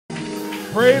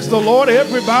Praise the Lord,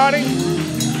 everybody.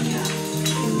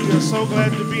 We are so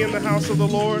glad to be in the house of the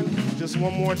Lord. Just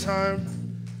one more time,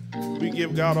 we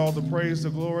give God all the praise, the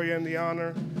glory, and the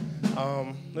honor.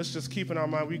 Let's just keep in our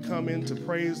mind, we come in to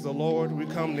praise the Lord. We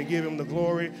come to give him the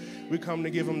glory. We come to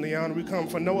give him the honor. We come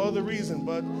for no other reason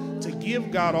but to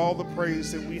give God all the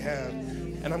praise that we have.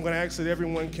 And I'm going to ask that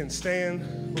everyone can stand.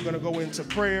 We're going to go into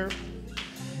prayer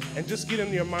and just get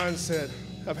in your mindset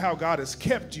of how God has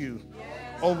kept you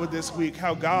over this week,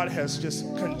 how God has just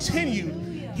continued.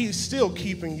 He's still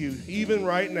keeping you, even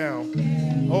right now.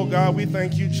 Oh, God, we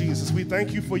thank you, Jesus. We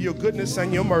thank you for your goodness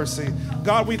and your mercy.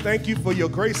 God, we thank you for your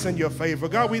grace and your favor.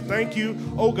 God, we thank you,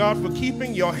 oh, God, for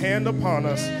keeping your hand upon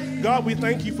us. God, we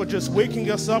thank you for just waking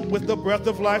us up with the breath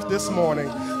of life this morning.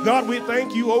 God, we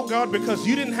thank you, oh, God, because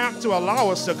you didn't have to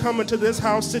allow us to come into this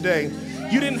house today.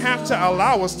 You didn't have to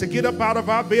allow us to get up out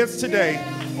of our beds today.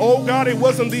 Oh, God, it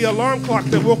wasn't the alarm clock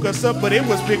that woke us up, but it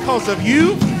was because of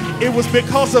you. It was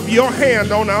because of your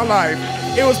hand on our life.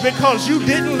 It was because you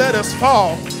didn't let us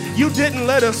fall. You didn't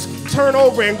let us turn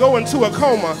over and go into a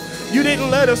coma. You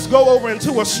didn't let us go over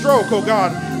into a stroke, oh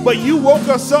God. But you woke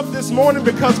us up this morning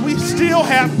because we still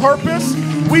have purpose.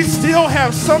 We still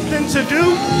have something to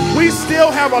do. We still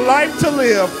have a life to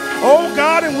live. Oh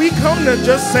God, and we come to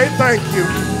just say thank you.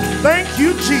 Thank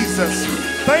you, Jesus.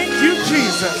 Thank you,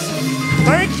 Jesus.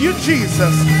 Thank you,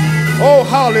 Jesus. Oh,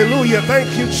 hallelujah.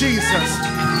 Thank you, Jesus.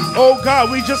 Oh,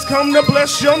 God, we just come to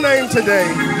bless your name today.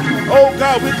 Oh,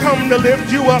 God, we come to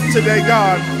lift you up today,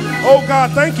 God. Oh,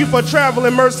 God, thank you for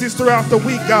traveling mercies throughout the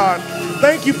week, God.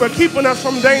 Thank you for keeping us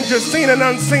from danger seen and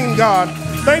unseen, God.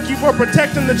 Thank you for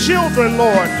protecting the children,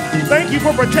 Lord. Thank you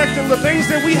for protecting the things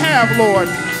that we have, Lord.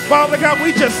 Father God,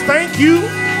 we just thank you.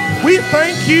 We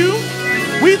thank you.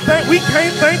 We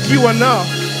can't thank you enough.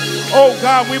 Oh,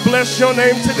 God, we bless your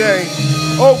name today.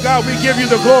 Oh, God, we give you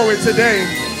the glory today.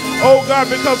 Oh, God,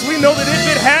 because we know that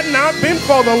if it had not been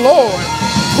for the Lord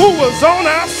who was on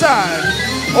our side,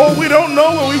 oh, we don't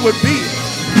know where we would be.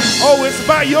 Oh, it's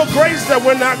by your grace that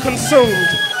we're not consumed.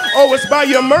 Oh, it's by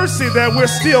your mercy that we're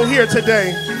still here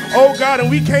today. Oh, God, and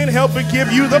we can't help but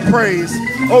give you the praise.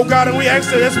 Oh, God, and we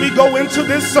ask that as we go into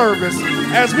this service,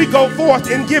 as we go forth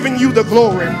in giving you the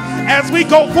glory, as we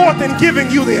go forth in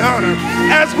giving you the honor,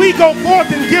 as we go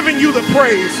forth in giving you the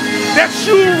praise, that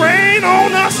you reign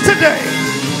on us today.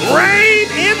 Reign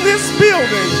in this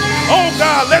building. Oh,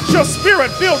 God, let your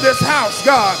spirit fill this house,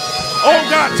 God. Oh,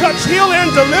 God, touch, heal,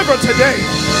 and deliver today.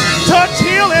 Touch,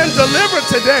 heal, and deliver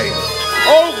today.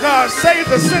 Oh, God, save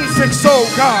the sin-sick soul,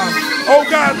 God. Oh,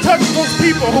 God, touch those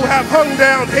people who have hung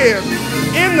down heads.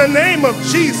 In the name of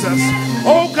Jesus.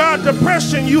 Oh, God,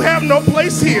 depression, you have no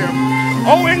place here.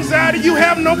 Oh, anxiety, you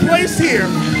have no place here.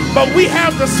 But we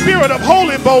have the spirit of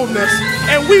holy boldness,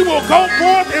 and we will go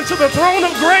forth into the throne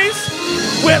of grace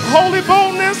with holy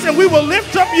boldness, and we will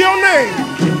lift up your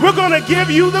name. We're going to give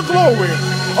you the glory.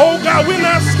 Oh, God, we're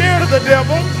not scared of the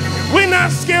devil. We're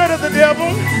not scared of the devil.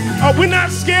 We're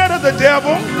not scared of the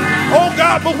devil. Oh,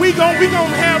 God, but we're going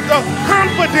to have the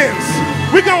confidence.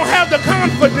 We're going to have the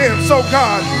confidence, oh,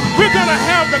 God. We're going to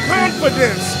have the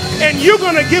confidence, and you're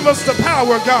going to give us the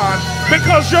power, God,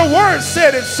 because your word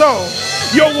said it so.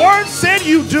 Your word said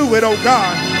you do it, oh,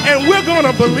 God, and we're going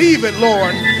to believe it,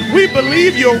 Lord. We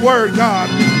believe your word, God.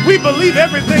 We believe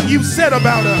everything you've said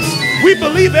about us. We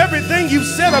believe everything you've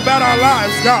said about our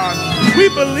lives, God. We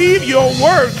believe your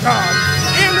word, God,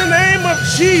 in the name of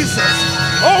Jesus.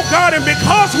 Oh, God, and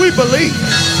because we believe,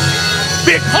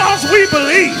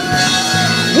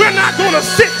 we're not going to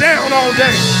sit down all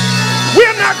day.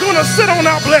 We're not going to sit on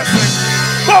our blessings,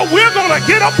 but we're going to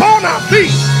get up on our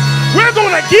feet. We're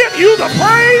going to give you the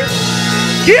praise,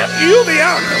 give you the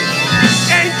honor,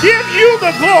 and give you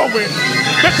the glory,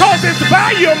 because it's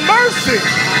by your mercy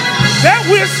that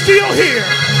we're still here.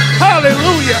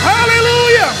 Hallelujah,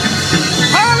 hallelujah,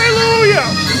 hallelujah.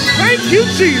 Thank you,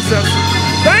 Jesus.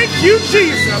 Thank you,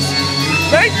 Jesus.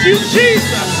 Thank you,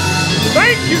 Jesus.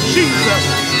 Thank you, Jesus.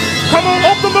 Come on,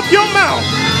 open up your mouth.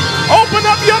 Open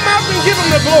up your mouth and give him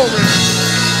the glory.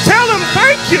 Tell him,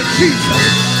 thank you, Jesus.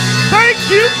 Thank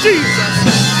you, Jesus.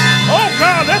 Oh,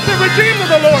 God, let the Redeemer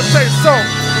of the Lord say so.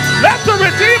 Let the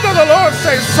Redeemer of the Lord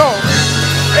say so.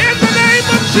 In the name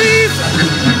of Jesus.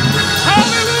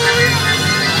 Hallelujah.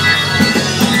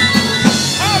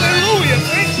 Hallelujah.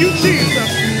 Thank you, Jesus.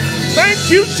 Thank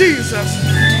you, Jesus.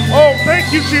 Oh,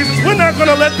 thank you, Jesus. We're not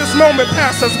going to let this moment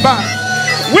pass us by.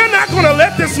 We're not going to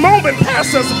let this moment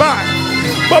pass us by.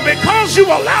 But because you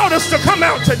allowed us to come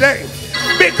out today,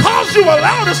 because you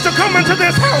allowed us to come into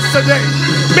this house today,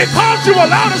 because you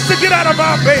allowed us to get out of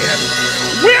our bed,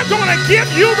 we're going to give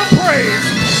you the praise.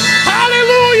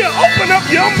 Hallelujah. Open up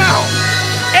your mouth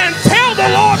and tell the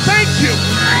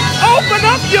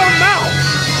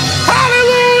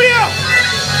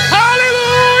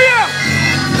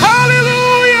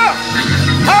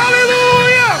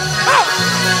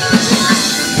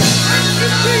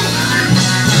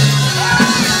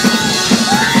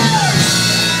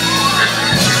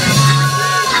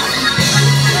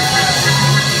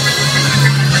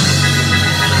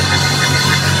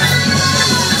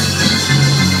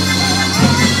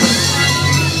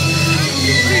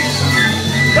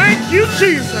you,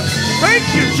 Jesus. Thank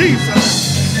you,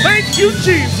 Jesus. Thank you,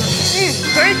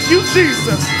 Jesus. Thank you,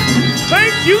 Jesus.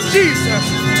 Thank you, Jesus.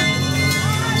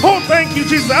 Oh, thank you,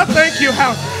 Jesus. I thank you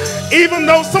how even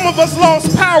though some of us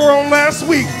lost power on last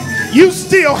week, you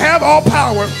still have all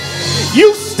power.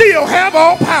 You still have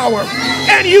all power.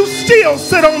 And you still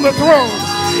sit on the throne.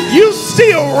 You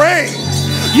still reign.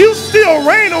 You still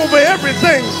reign over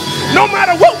everything. No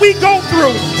matter what we go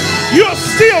through, you're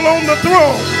still on the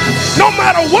throne. No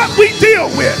matter what we deal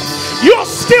with, you're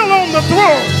still on the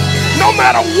throne. No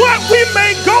matter what we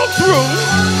may go through,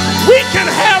 we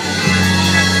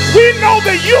know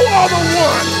that you are the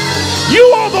one. You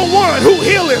are the one who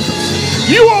healeth us.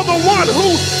 You are the one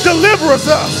who delivers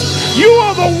us. You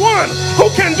are the one who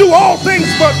can do all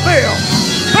things but fail.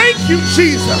 Thank you,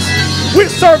 Jesus. We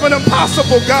serve an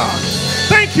impossible God.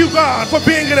 Thank you, God, for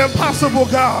being an impossible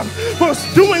God, for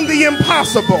doing the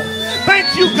impossible.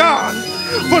 Thank you, God,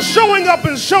 for showing up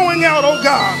and showing out, oh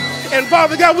God. And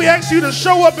Father God, we ask you to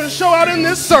show up and show out in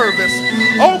this service.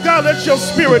 Oh God, let your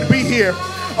spirit be here.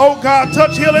 Oh God,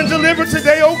 touch, heal, and deliver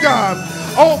today, oh God.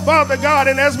 Oh Father God,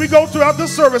 and as we go throughout the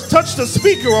service, touch the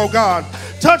speaker, oh God.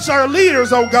 Touch our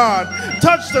leaders, oh God.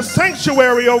 Touch the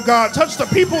sanctuary, oh God. Touch the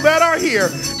people that are here.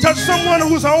 Touch someone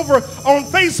who's over on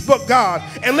Facebook, God.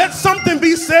 And let something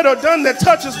be said or done that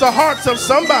touches the hearts of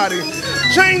somebody.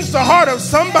 Change the heart of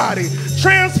somebody.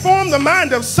 Transform the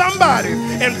mind of somebody.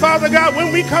 And Father God,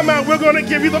 when we come out, we're going to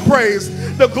give you the praise,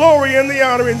 the glory, and the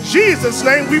honor. In Jesus'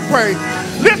 name we pray.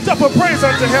 Lift up a praise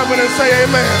unto heaven and say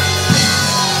amen.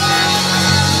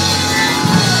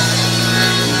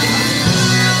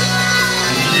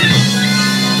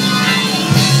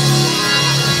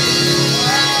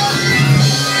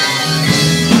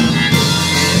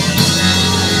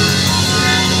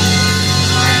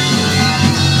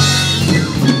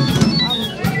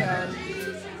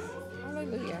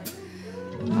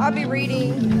 I'll be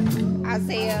reading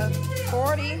Isaiah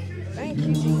 40. Thank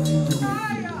you, Jesus.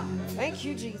 Thank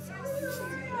you, Jesus.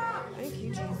 Thank you,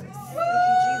 Jesus.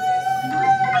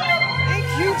 Thank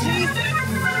you, Jesus.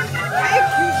 Thank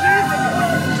you, Jesus.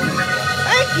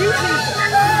 Thank you, Jesus.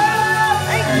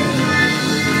 Thank you, Jesus.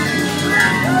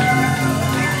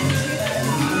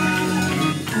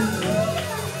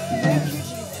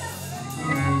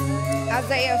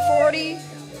 Isaiah 40,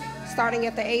 starting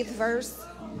at the 8th verse.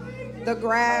 The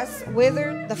grass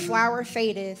withered, the flower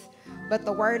fadeth, but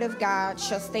the word of God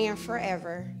shall stand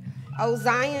forever. O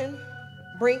Zion,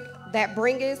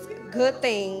 bringest good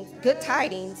things, good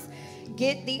tidings,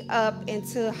 get thee up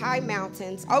into high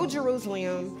mountains. O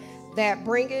Jerusalem, that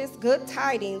bringest good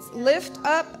tidings, lift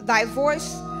up thy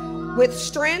voice with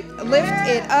strength, lift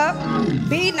it up.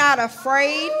 Be not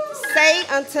afraid. Say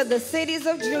unto the cities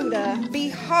of Judah,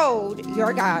 behold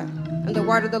your God. And the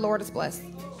word of the Lord is blessed.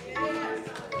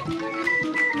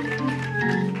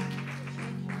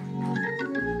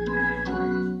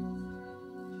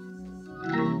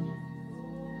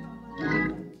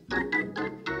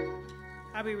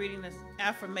 I'll be reading this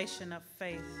affirmation of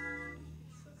faith.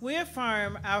 We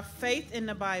affirm our faith in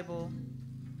the Bible.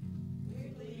 We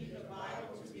believe the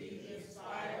Bible to be the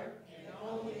inspired and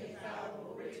only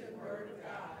infallible written word of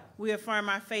God. We affirm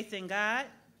our faith in God.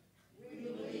 We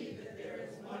believe that there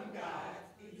is one God,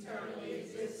 eternally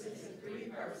existent in three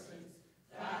persons,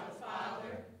 God the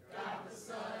Father, God the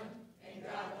Son, and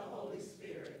God the Holy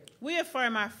Spirit. We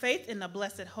affirm our faith in the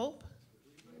blessed hope.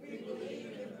 We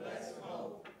believe in the blessed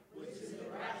hope, which is the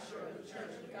rapture of the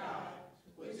Church of God,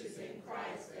 which is in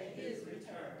Christ at his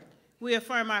return. We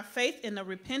affirm our faith in the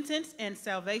repentance and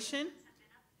salvation.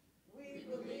 We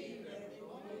believe that the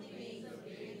only means of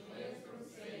being cleansed from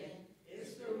sin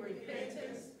is through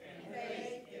repentance and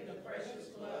faith in the precious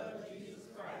blood of Jesus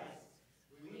Christ.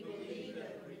 We believe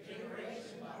that the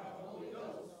regeneration by the Holy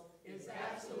Ghost is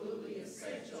absolutely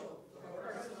essential for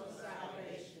personal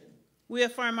salvation. We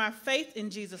affirm our faith in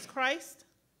Jesus Christ.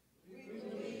 We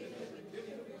believe that the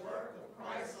redemptive work of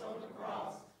Christ on the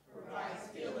cross provides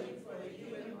healing for the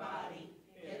human body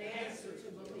and answer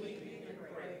to believing in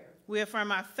prayer. We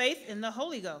affirm our faith in the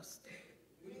Holy Ghost.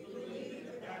 We believe in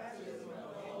the baptism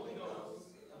of the Holy Ghost,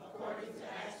 according to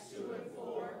Acts 2 and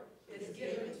 4, is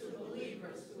given to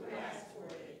believers who ask for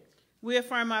it. We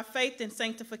affirm our faith in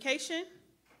sanctification.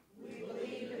 We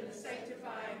believe in the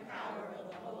sanctifying power of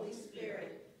the Holy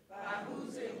Spirit, by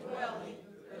whose indwelling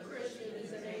the Christian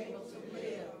is enabled to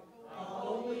live a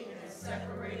holy and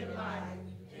separated life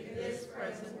in this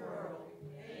present world.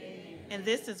 Amen. And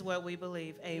this is what we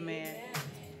believe. Amen.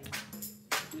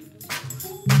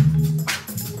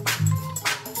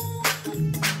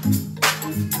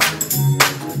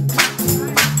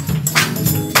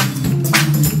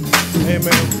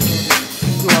 Amen.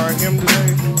 To our hymn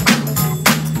today.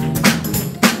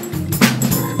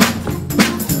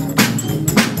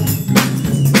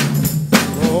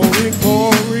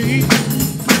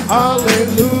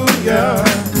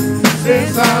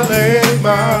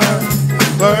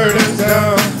 burdens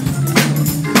down.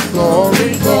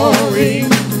 Glory, glory,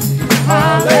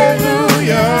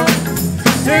 hallelujah.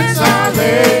 Since I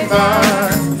laid my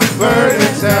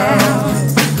burdens down,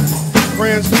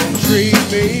 friends don't treat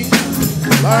me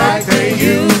like they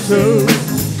used to.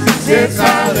 Since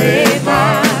I laid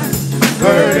my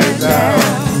burdens down,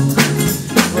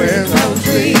 friends don't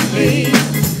treat me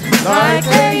like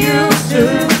they used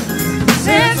to.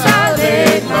 Since I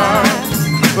laid my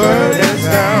burdens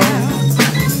down,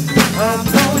 I'm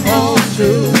going home to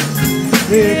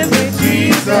live with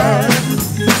Jesus.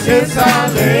 Since I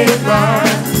laid my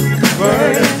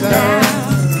burdens down,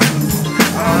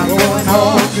 I'm going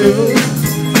home to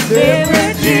live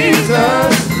with Jesus.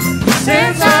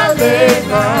 Since I laid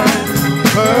my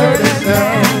burdens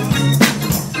down,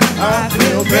 I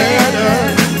feel better,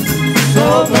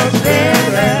 so much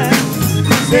better.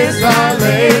 Since I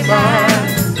laid my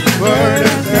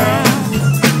burdens down,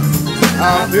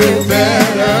 I feel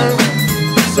better,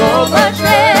 so much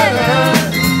better.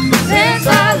 Since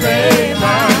I laid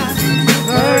my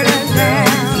burdens down.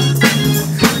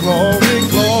 Glory,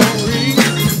 glory,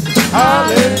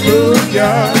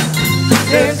 hallelujah.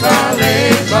 Since I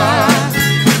laid my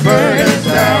burdens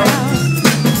down.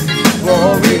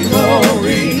 Glory,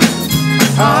 glory,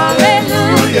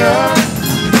 hallelujah.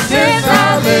 Since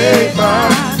I laid my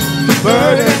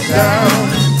burdens down.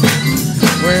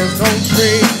 Friends don't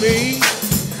treat me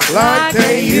like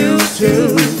they used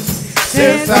to.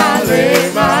 Since I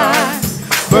laid my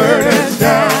burdens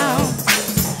down.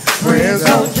 Friends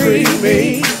don't treat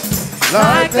me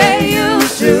like they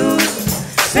used to.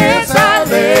 Since I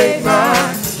laid my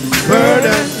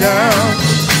burdens down,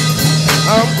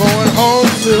 I'm going home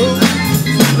to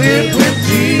live with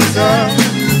Jesus.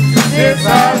 Since I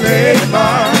laid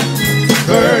my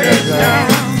burdens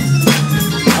down,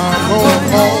 I'm going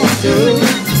home to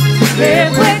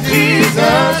live with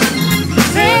Jesus.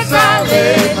 Since I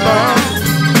laid my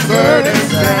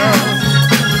burdens down,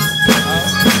 I'm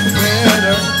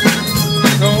better,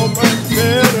 so much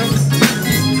better.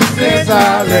 Since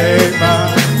I laid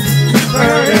my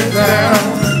burdens down,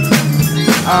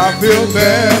 I feel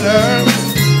better,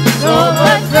 so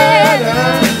much better.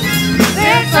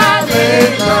 Since I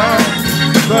laid my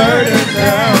burdens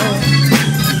down.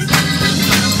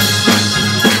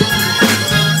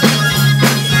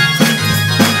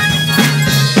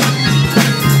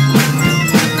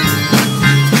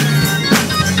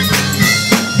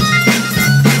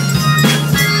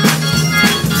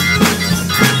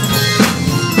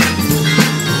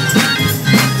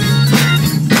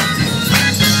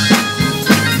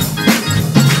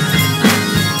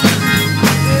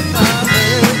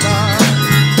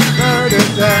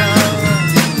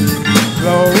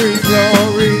 Glory,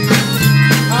 glory,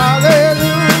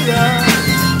 hallelujah.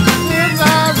 Since I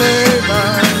laid my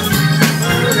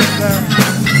burdens down.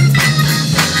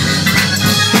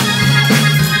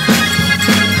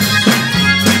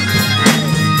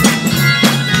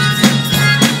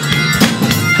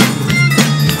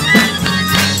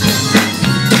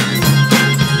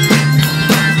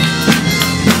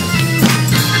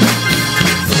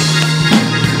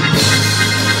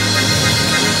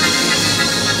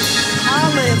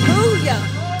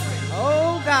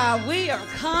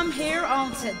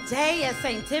 Today at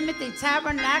St.Timothy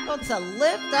Tabernacle to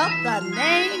lift up the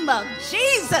name of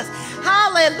Jesus.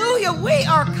 Hallelujah. We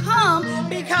are come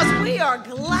because we are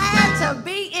glad to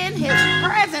be in his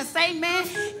presence. Amen.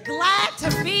 Glad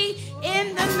to be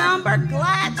in the number.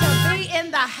 Glad to be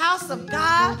in the house of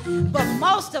God. But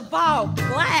most of all,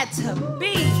 glad to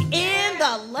be in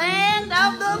the land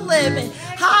of the living.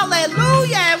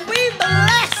 Hallelujah. And we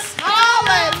bless,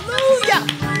 hallelujah,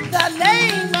 the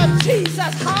name of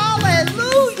Jesus.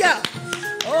 Hallelujah.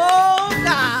 Oh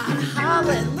God,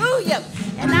 hallelujah.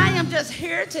 And I am just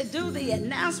here to do the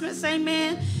announcements,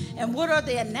 amen. And what are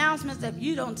the announcements if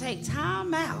you don't take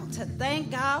time out to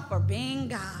thank God for being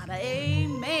God?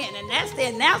 Amen. And that's the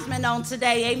announcement on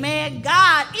today, amen.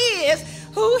 God is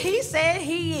who he said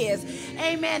he is.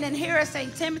 Amen. And here at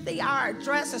St. Timothy, our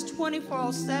address is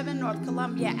 2407 North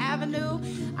Columbia Avenue.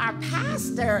 Our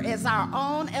pastor is our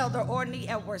own Elder Ordney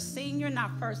Edwards Sr. And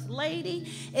our First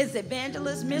Lady is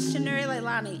Evangelist Missionary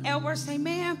Leilani Edwards.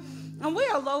 Amen. And we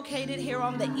are located here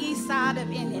on the east side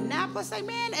of Indianapolis,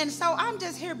 amen. And so I'm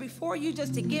just here before you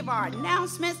just to give our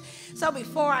announcements. So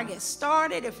before I get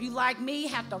started, if you, like me,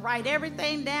 have to write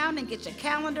everything down and get your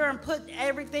calendar and put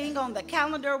everything on the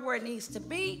calendar where it needs to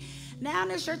be, now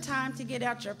is your time to get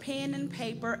out your pen and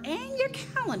paper and your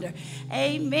calendar,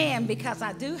 amen, because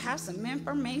I do have some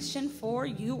information for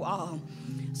you all.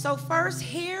 So first,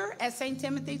 here at St.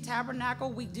 Timothy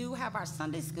Tabernacle, we do have our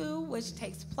Sunday school, which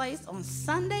takes place on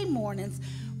Sunday mornings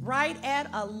right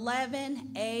at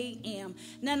 11 a.m.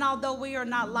 Now, although we are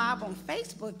not live on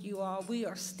Facebook, you all, we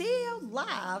are still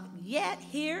live yet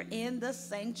here in the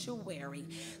sanctuary.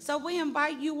 So we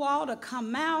invite you all to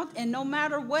come out, and no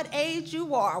matter what age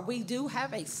you are, we do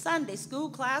have a Sunday school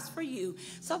class for you.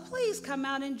 So please come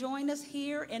out and join us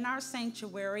here in our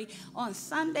sanctuary on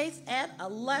Sundays at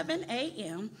 11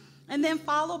 a.m. And then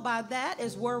followed by that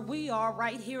is where we are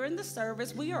right here in the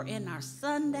service. We are in our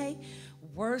Sunday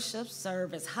worship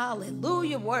service.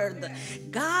 Hallelujah. Word.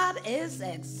 God is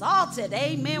exalted.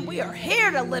 Amen. We are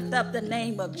here to lift up the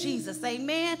name of Jesus.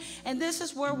 Amen. And this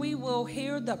is where we will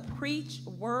hear the preached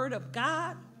word of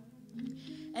God.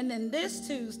 And then this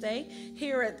Tuesday,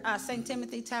 here at St.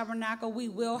 Timothy Tabernacle, we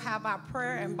will have our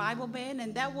prayer and Bible band,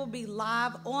 and that will be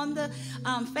live on the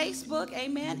Facebook,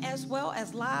 amen, as well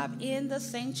as live in the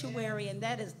sanctuary. And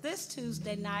that is this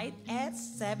Tuesday night at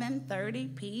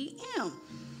 7:30 p.m.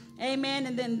 Amen.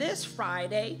 And then this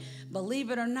Friday, believe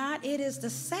it or not, it is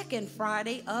the second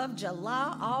Friday of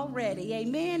July already.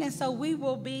 Amen. And so we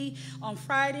will be on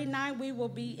Friday night, we will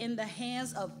be in the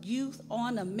hands of Youth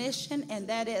on a Mission. And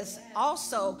that is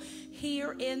also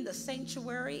here in the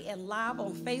sanctuary and live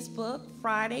on Facebook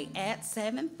Friday at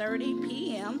 7:30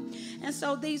 p.m. And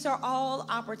so these are all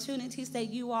opportunities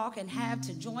that you all can have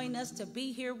to join us, to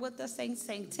be here with us in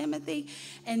St. Timothy.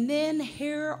 And then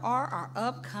here are our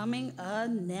upcoming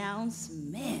announcements.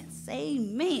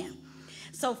 Amen.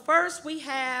 So first we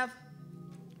have,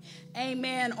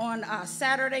 amen, on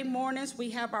Saturday mornings, we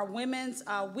have our women's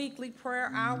weekly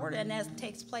prayer hour, and that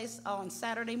takes place on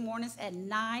Saturday mornings at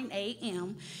 9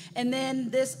 a.m. And then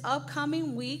this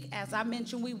upcoming week, as I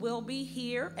mentioned, we will be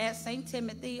here at St.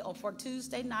 Timothy for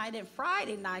Tuesday night and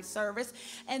Friday night service.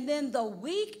 And then the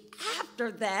week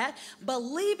after that,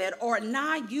 believe it or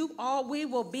not, you all, we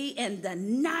will be in the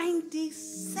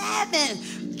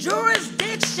 97th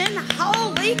Jurisdiction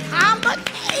Holy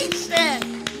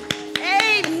Convocation.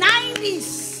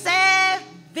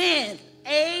 97th.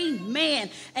 Amen.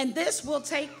 And this will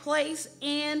take place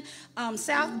in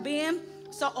South Bend.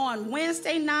 So on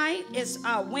Wednesday night, it's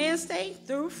Wednesday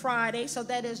through Friday. So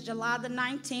that is July the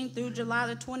 19th through July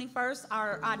the 21st.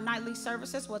 Our nightly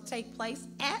services will take place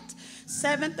at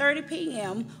 7:30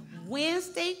 p.m.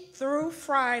 Wednesday through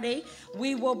Friday,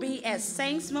 we will be at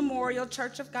Saints Memorial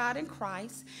Church of God in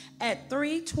Christ at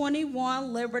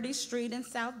 321 Liberty Street in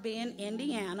South Bend,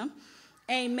 Indiana.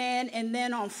 Amen. And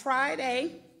then on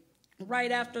Friday,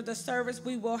 right after the service,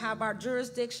 we will have our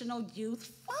jurisdictional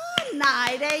youth fun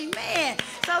night. Amen.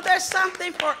 So there's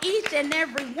something for each and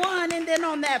every one. And then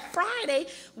on that Friday,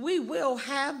 we will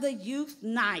have the youth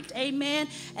night. Amen.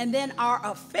 And then our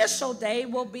official day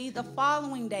will be the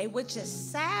following day, which is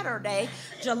Saturday,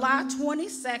 July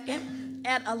 22nd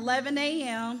at 11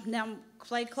 a.m. Now,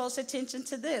 pay close attention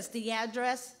to this. The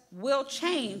address will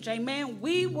change. Amen.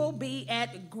 We will be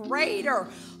at Greater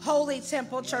Holy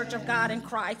Temple Church of God in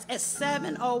Christ at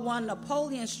 701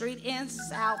 Napoleon Street in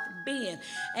South Bend.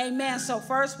 Amen. So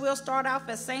first we'll start off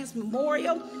at Saints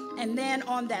Memorial, and then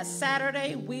on that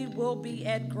Saturday we will be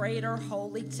at Greater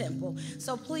Holy Temple.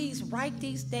 So please write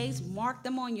these days, mark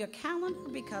them on your calendar,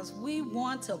 because we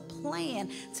want to plan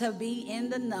to be in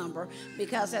the number.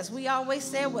 Because as we always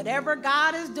say, whatever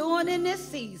God is doing in this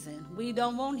season, we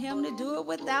don't want him to do it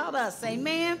without us.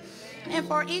 Amen. And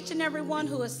for each and every one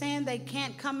who is saying they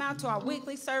can't come out to our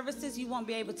weekly services, you won't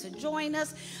be able to join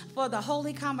us for the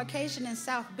Holy Convocation in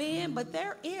South Bend, but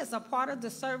there is a part of the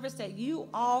service that you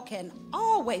all can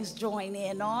always join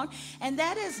in on, and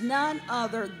that is none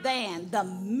other than the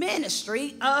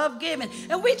ministry of giving.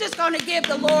 And we're just going to give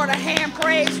the Lord a hand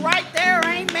praise right there.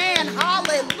 Amen.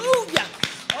 Hallelujah.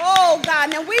 Oh,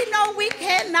 God. Now, we know we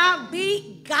cannot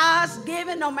beat God's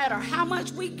giving no matter how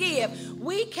much we give.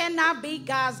 We cannot beat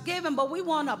God's giving, but we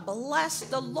want to bless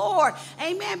the Lord.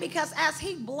 Amen. Because as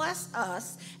he blessed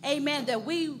us, amen, that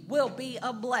we will be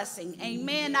a blessing.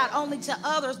 Amen. Not only to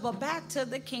others, but back to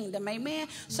the kingdom. Amen.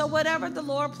 So whatever the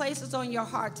Lord places on your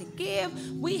heart to give,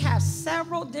 we have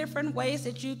several different ways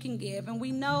that you can give. And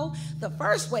we know the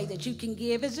first way that you can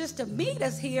give is just to meet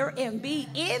us here and be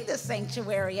in the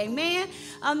sanctuary. Amen.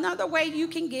 Another way you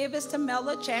can give is to mail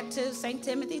a check to St.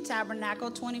 Timothy Tabernacle,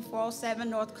 2407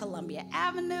 North Columbia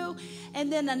Avenue.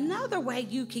 And then another way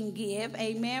you can give,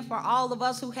 amen, for all of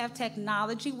us who have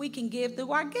technology, we can give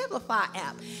through our Givelify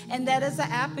app. And that is an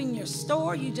app in your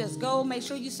store. You just go, make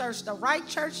sure you search the right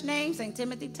church name, St.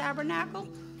 Timothy Tabernacle,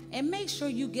 and make sure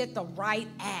you get the right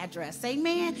address.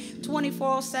 Amen.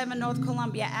 2407 North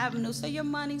Columbia Avenue. So your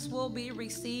monies will be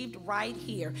received right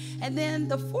here. And then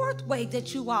the fourth way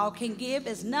that you all can give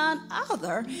is none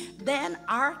other than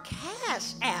our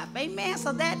Cash app. Amen.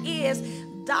 So that is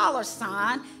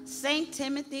St.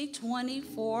 Timothy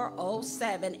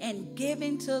 2407. And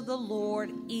giving to the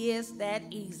Lord is that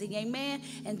easy. Amen.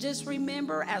 And just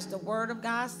remember, as the word of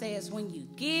God says, when you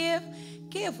give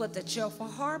with a cheerful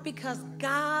heart, because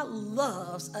God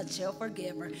loves a cheerful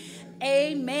giver.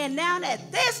 Amen. Now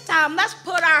at this time, let's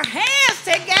put our hands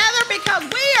together, because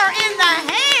we are in the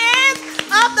hands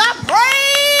of the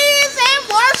praise and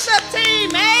worship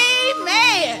team.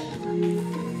 Amen.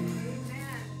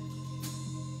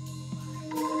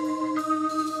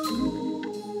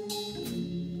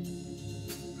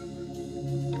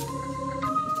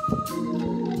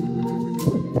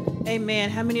 Amen.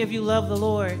 How many of you love the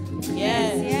Lord?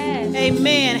 Yes. Yes.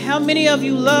 Amen. How many of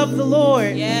you love the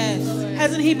Lord? Yes.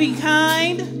 Hasn't he been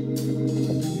kind?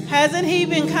 Hasn't he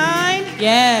been kind?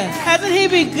 Yes. Hasn't he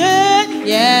been good?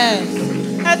 Yes.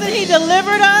 Hasn't he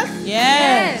delivered us?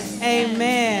 Yes.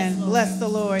 Amen. Bless the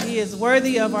Lord. He is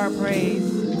worthy of our praise.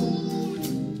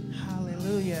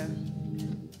 Hallelujah.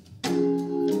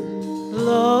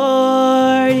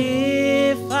 Lord,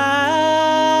 if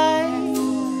I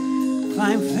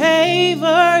find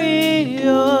favor in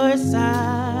your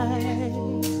sight,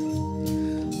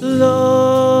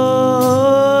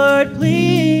 Lord,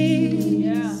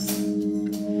 please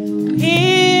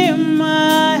hear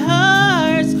my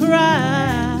heart's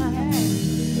cry.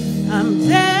 I'm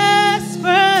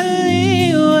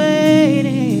desperately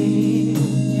waiting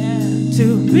to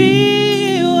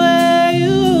be where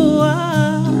you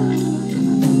are,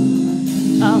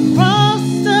 across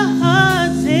the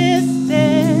hottest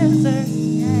desert.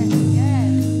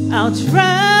 I'll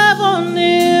travel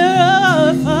near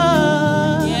or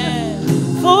far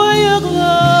for your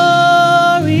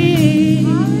glory.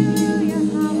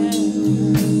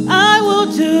 I will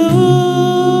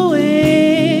do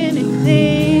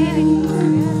anything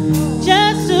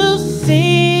just to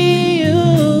see you,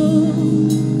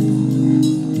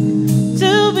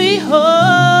 to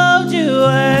behold you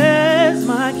as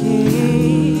my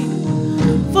King,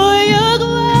 for your glory.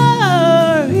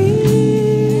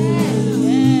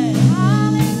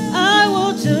 I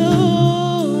will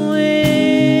do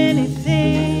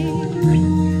anything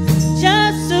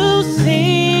just to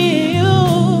see you,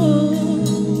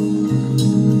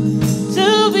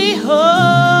 to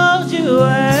behold you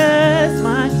as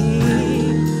my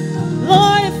King.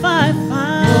 Lord, if I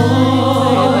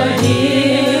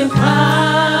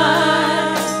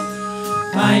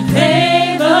find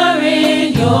favor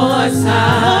in your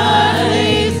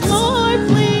sight, Lord,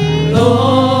 please,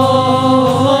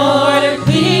 Lord,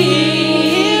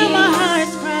 please, hear my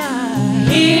heart's cry.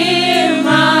 Hear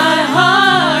my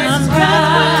heart's cry.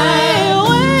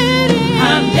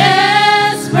 I'm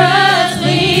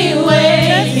desperately waiting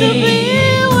just to be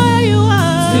where you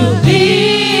are, to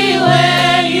be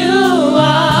where you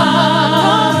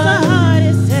are,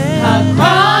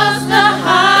 across the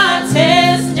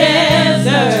hottest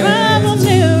desert.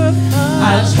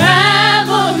 I'll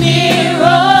travel near or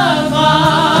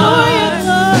far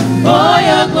for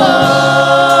your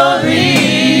glory.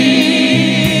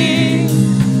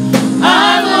 I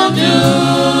will do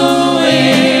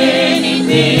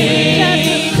anything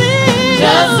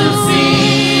just to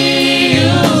see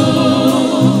you,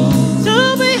 to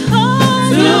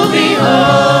behold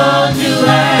you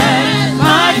as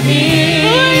my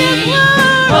King,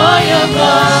 for your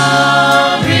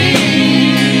glory.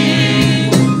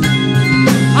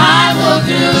 I will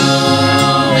do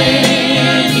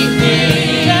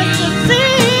anything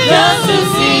just to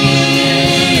see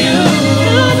you,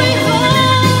 to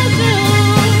behold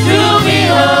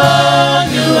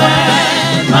you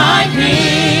as my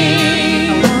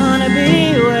King. I wanna be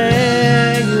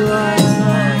where you are.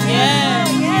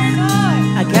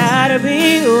 I gotta be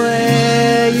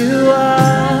where you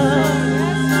are.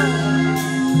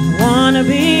 Wanna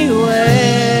be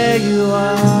where you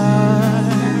are.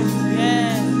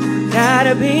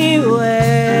 Gotta be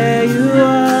where you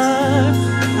are.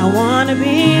 I wanna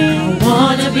be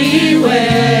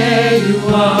where you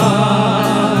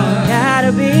are.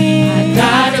 Gotta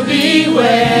be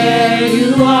where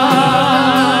you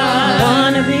are. I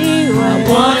wanna be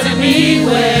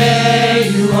where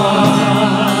you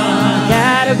are.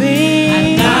 Gotta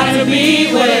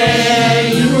be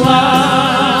where you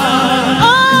are.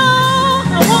 Oh, I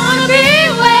wanna be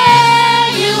where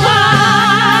you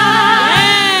are.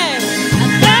 I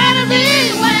gotta be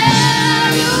where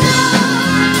you are.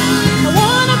 I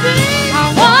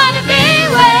wanna be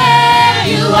where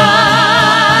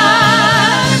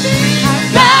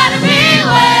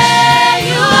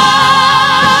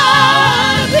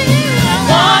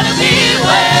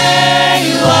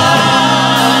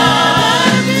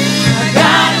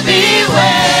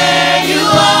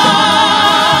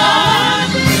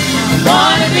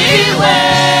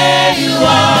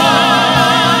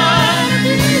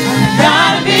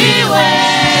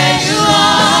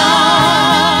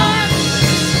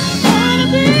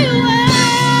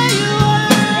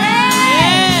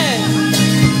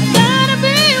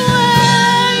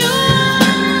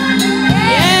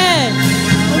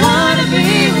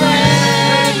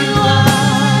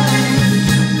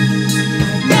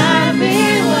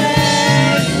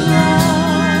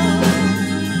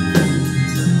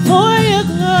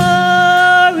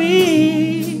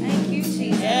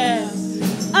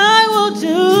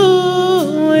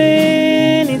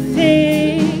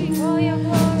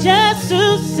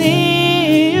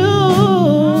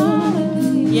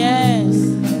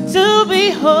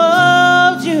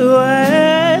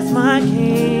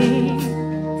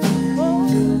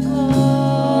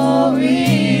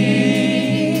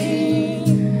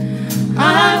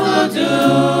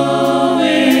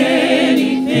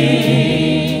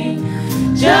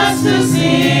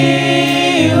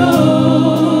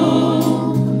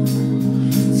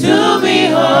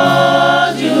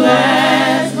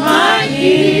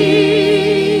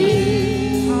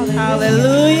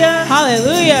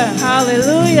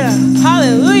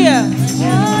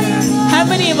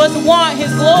us want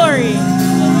his glory?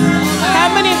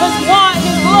 How many of us want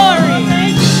his glory?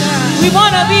 We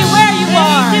want to be where you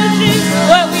are.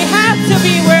 Lord, we have to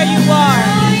be where you are.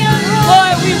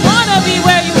 Lord, we want to be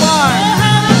where you are.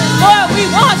 Lord, we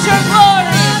want your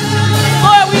glory.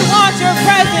 Lord, we want your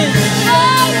presence.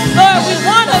 Lord, we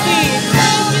want to be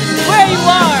where you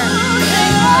are.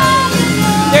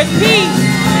 There's peace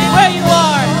where you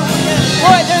are.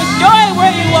 Lord, there's joy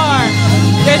where you are.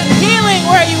 There's healing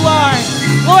where you are.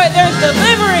 Lord, there's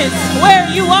deliverance where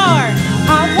you are.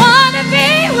 I want to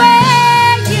be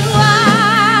where you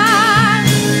are.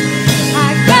 I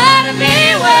gotta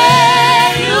be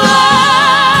where you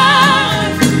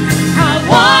are. I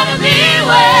want to be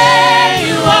where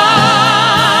you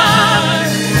are.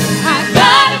 I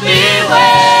gotta be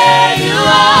where you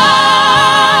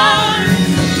are.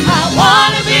 I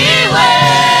want to be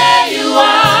where you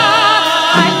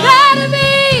are. I gotta be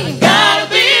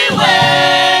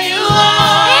where you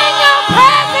are. In your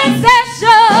presence there's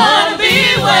joy. Wanna be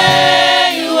where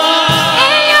you are.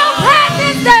 In your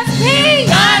presence there's peace.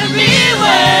 Gotta be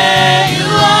where you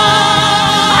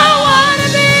are. I wanna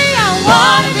be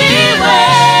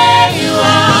where you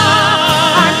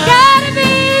are. I gotta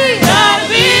be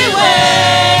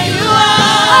where you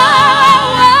are. I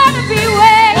wanna be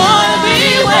where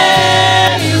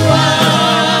you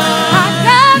are. I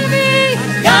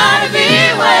gotta be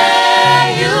where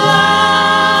you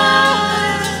are.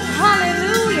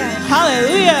 Hallelujah.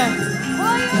 Hallelujah.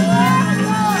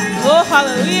 Oh,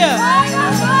 hallelujah.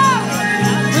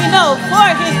 We know for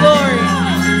his glory.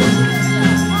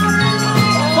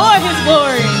 For his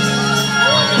glory.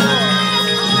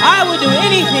 I would do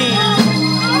anything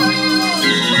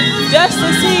just to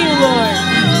see you, Lord.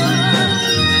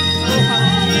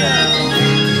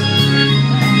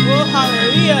 Oh,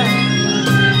 hallelujah.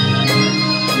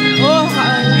 Oh,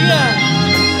 hallelujah.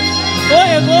 For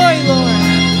your glory, Lord.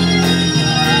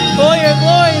 For your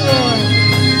glory, Lord.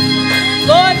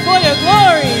 Lord, for your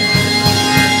glory.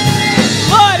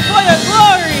 Lord, for your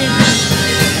glory.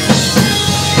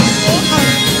 Oh,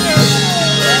 hallelujah.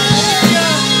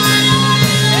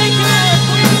 Thank you, Lord,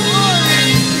 for your glory.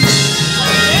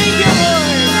 Thank you,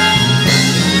 Lord.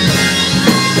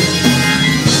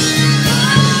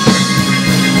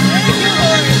 Thank you,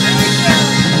 Lord.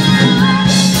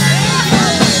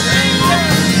 Thank you.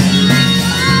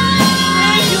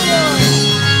 Thank you, Lord.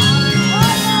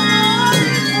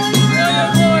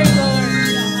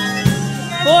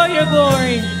 For your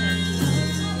glory, Lord.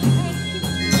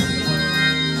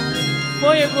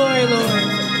 For your glory, Lord.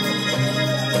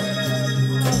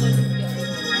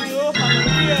 Oh,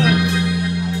 hallelujah.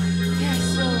 Yes,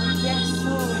 Lord. Yes,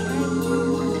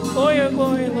 Lord. For your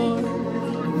glory, Lord.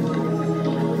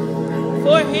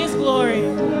 For his glory.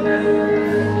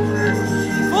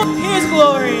 For his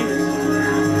glory.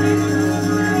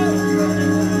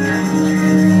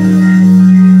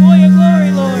 For your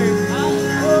glory, Lord.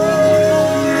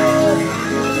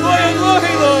 For your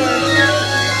glory, Lord.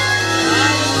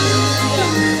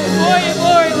 For your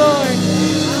glory, Lord.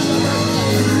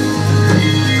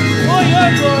 For your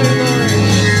glory, Lord.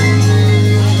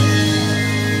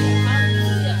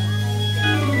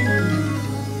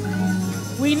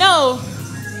 We know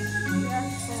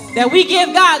that we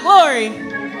give God glory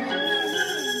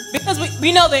because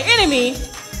we know the enemy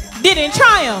didn't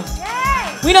triumph.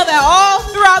 We know that all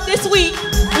throughout this week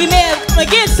we may have come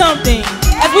against something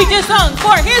as we just sung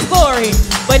for his glory,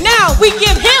 but now we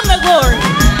give him the glory.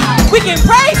 We can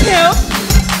praise him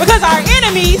because our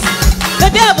enemies, the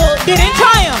devil, didn't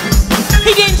triumph.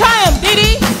 He didn't triumph, did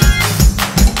he?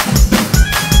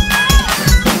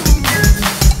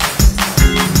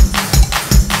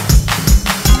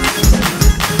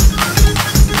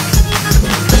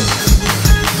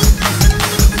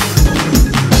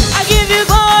 I give you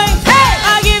glory.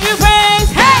 I give you praise.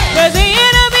 'Cause the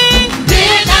enemy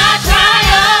Did not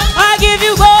triumph. I give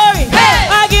you glory.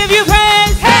 I give you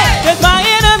praise. 'Cause my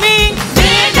enemy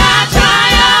Did not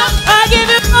triumph. I give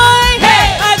you glory.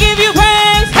 I give you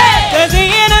praise.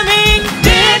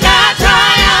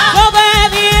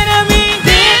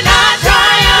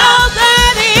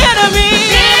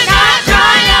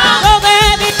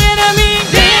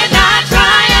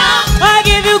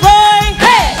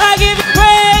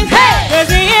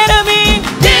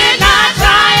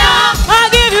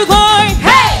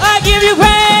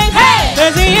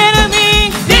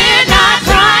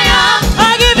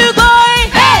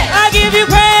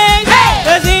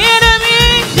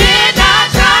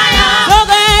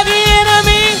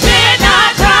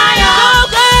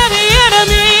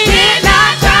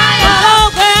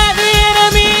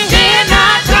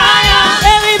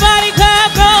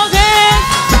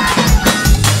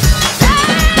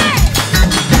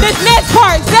 Next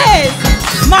part says,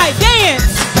 my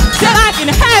dance said I can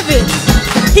have it.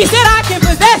 He said I can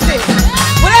possess it.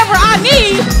 Whatever I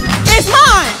need is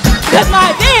mine. Because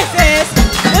my dance says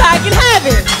that I can have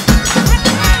it.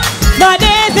 My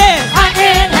dance says I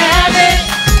can have it.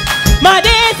 my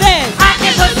dance says I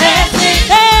can possess it.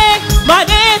 hey, my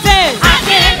dance says I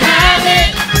can have it.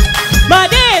 my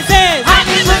dance says I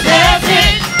can possess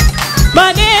it.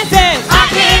 my dance says I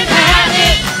can have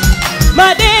it.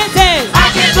 my dance says I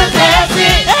can possess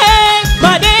it. hey,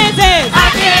 my dance says I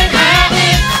can have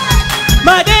it.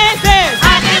 my dance says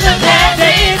I can possess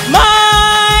it. it's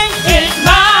mine. It's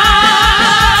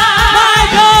mine. My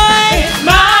joy, It's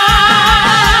mine.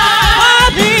 my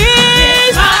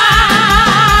peace, It's mine.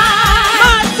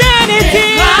 my sanity,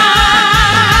 It's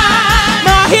mine.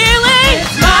 my healing,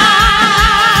 It's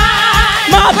mine.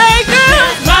 my breakthrough,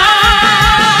 It's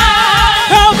mine.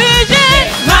 provision.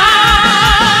 It's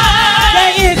mine.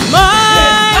 Say it's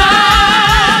mine.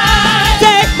 Mine.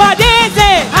 Take my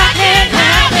dances, I can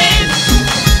have it.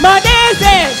 my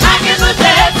dances. I can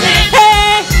possess it.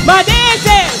 Hey, my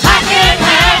dances, I can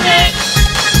have it.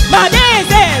 my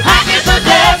dances. I can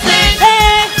possess it.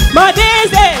 Hey, my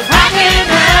dances, I can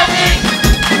have it.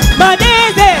 my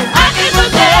dances. I can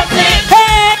possess it.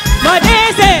 Hey, my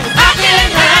dances, I can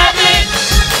have it.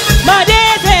 my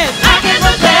dances. I can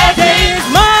possess Say it. it's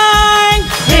mine.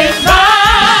 It's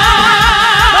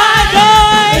mine. My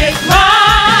joy, It's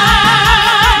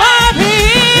mine. my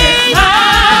peace, It's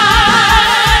mine.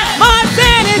 my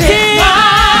sanity, It's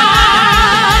mine.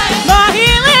 my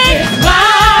healing, It's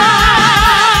mine.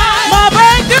 my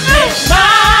breakthrough, It's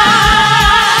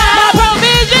mine. my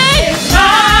provision. It's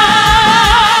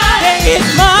mine. Say it's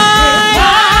mine.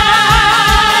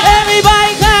 Mine.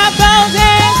 Everybody clap those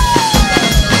hands.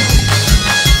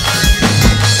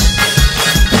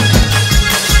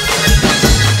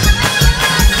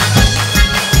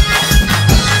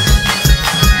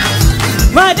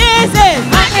 My dances,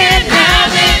 I can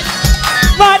have it.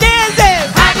 my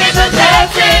dances. I can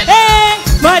possess it. Hey,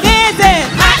 my dances,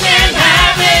 I can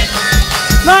have it.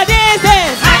 my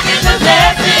dances. I can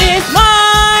possess it. It's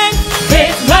mine.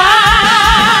 It's mine.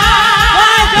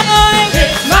 My joy,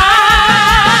 It's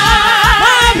mine.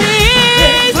 my peace,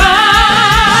 It's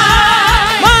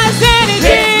mine. my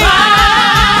sanity, It's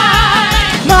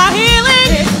mine. my healing,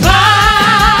 It's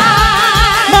mine.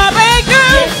 my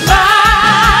breakthrough, It's mine.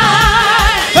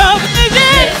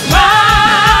 provision. It's mine.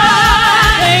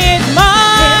 Say it's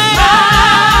mine.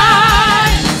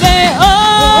 Mine. Say oh,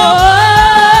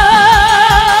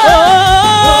 oh,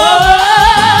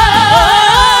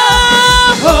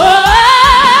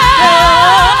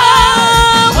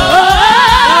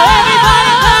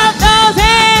 everybody clap those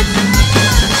hands.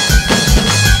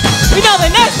 You know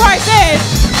the next part says,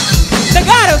 the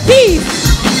God of peace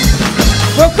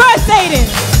will crush Satan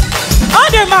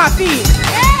under my feet.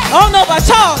 I don't know about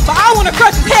y'all, but I want to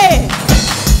crush his head.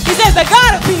 He says the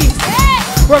God of peace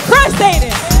will crush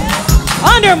Satan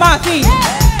under my feet.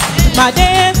 My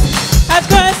dance has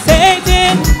crushed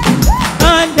Satan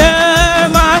under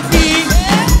my feet.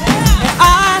 And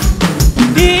I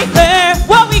declare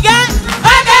what we got.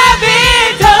 I got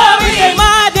victory. Say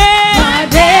my dance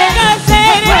crushed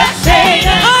Satan Crush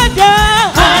Satan under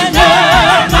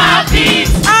my feet.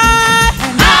 I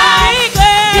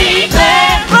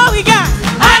declare what we got.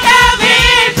 I got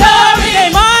victory. Say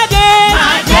my dance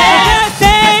crushed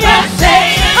Satan Crush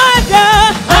Satan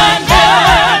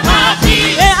under my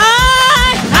feet.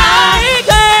 and I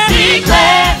declare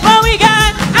Declare what we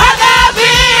got. I got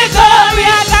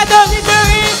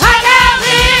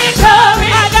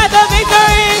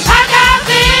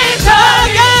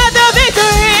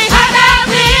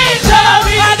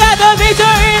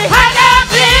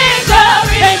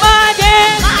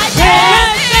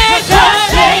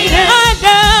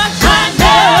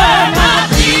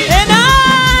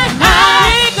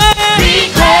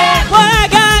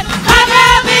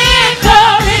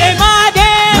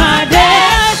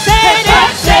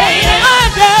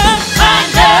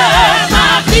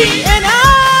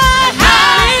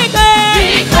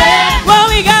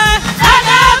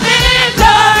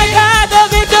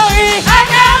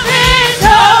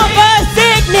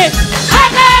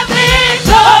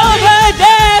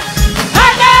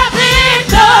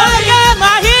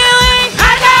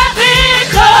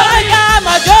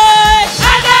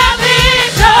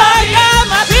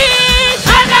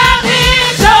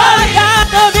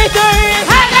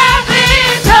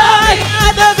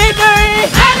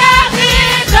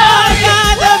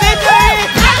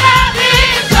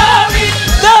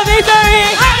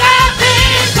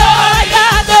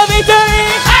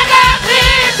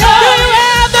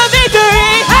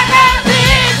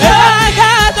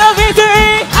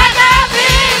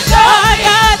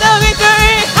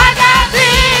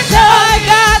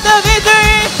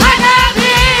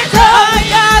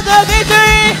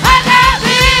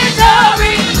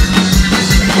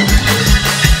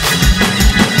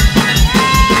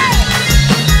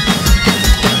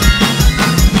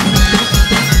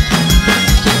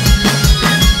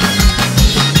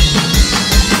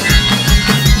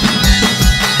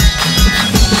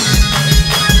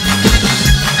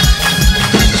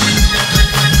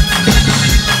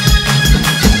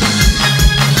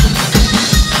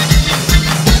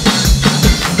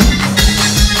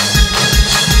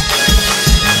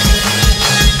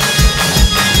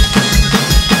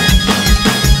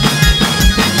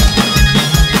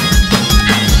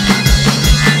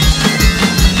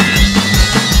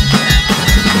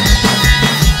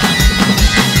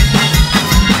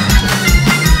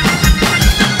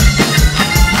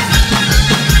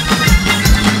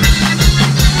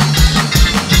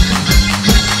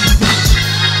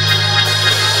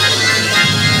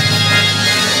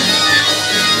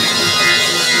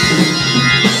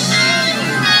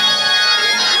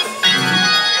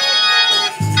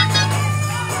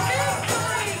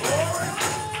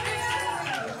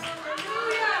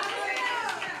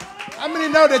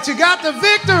many know that you got the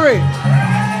victory?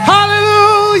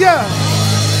 Hallelujah.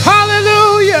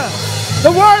 Hallelujah. The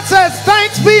word says,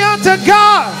 thanks be unto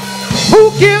God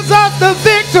who gives us the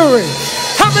victory.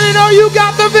 How many know you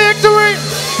got the victory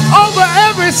over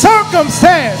every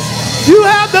circumstance? You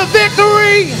have the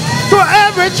victory through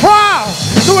every trial,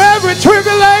 through every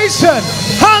tribulation.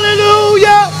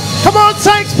 Hallelujah. Come on,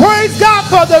 saints, praise God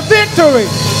for the victory.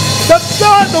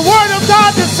 The word of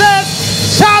God that says,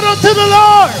 shout unto the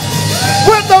Lord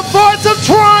with the voice of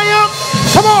triumph.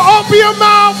 Come on, open your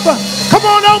mouth. Come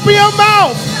on, open your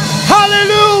mouth.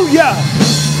 Hallelujah.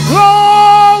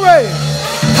 Glory.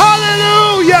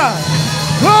 Hallelujah.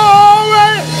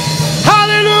 Glory.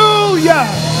 Hallelujah.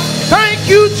 Thank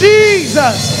you,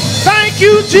 Jesus. Thank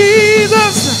you,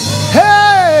 Jesus.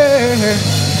 Hey.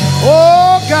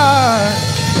 Oh, God.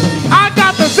 I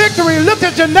got the victory. Look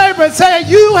at your neighbor and say,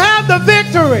 you have the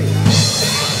victory.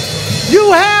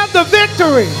 You have the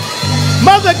victory.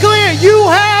 Mother Glenn, you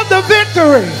have the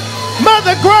victory.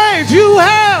 Mother Graves, you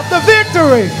have the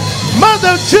victory.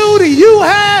 Mother Judy, you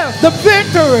have the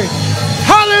victory.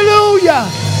 Hallelujah.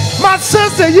 My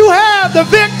sister, you have the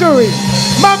victory.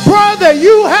 My brother,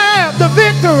 you have the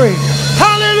victory.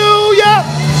 Hallelujah.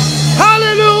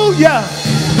 Hallelujah.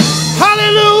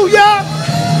 Hallelujah.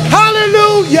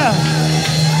 Hallelujah.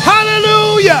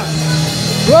 Hallelujah.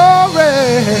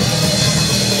 Glory.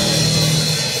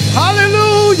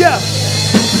 Hallelujah.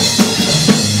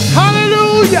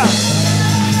 Hallelujah.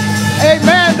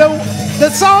 Amen. The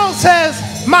song says,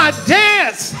 my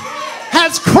dance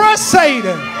has crushed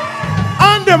Satan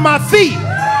under my feet.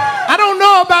 I don't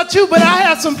know about you, but I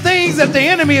have some things that the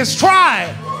enemy has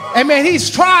tried. Amen. He's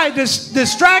tried to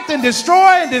distract and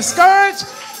destroy and discourage.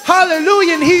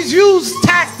 Hallelujah. And he's used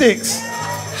tactics.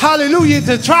 Hallelujah.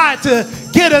 To try to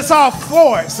get us off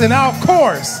course and our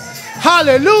course.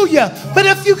 Hallelujah. But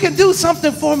if you can do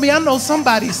something for me, I know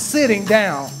somebody's sitting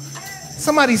down.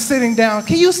 Somebody's sitting down.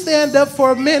 Can you stand up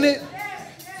for a minute?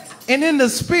 And in the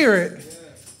spirit,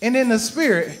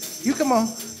 you come on.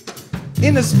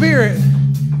 In the spirit,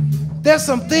 there's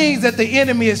some things that the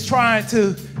enemy is trying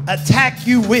to attack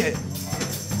you with.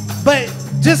 But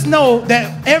just know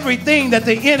that everything that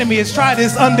the enemy has tried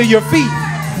is under your feet.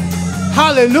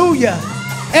 Hallelujah.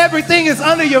 Everything is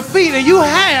under your feet and you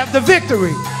have the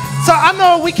victory. So I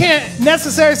know we can't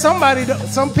necessarily,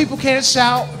 some people can't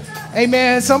shout.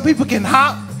 Amen. Some people can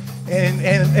hop and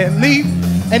leap.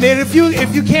 And then if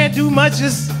you can't do much,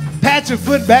 just pat your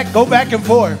foot back, go back and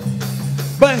forth.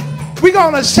 But we're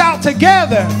going to shout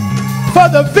together for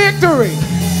the victory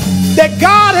that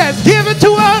God has given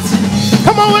to us.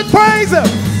 Come on and praise him.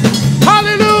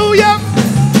 Hallelujah.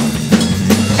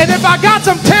 And if I got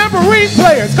some tambourine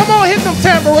players, come on, hit them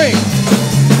tambourines.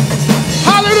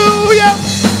 Hallelujah.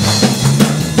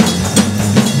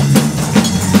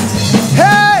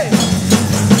 Hey.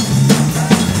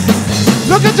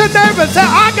 Look at your neighbor and say,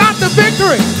 I got the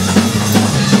victory.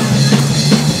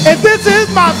 And this is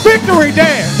my victory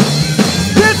dance.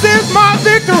 This is my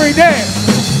victory dance.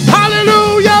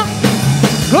 Hallelujah.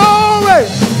 Glory.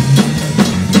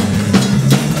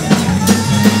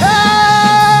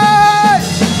 Hey.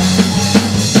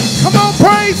 Come on,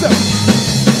 praise him.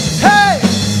 Hey.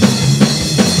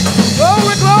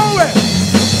 Glory, glory.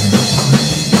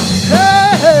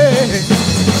 Hey.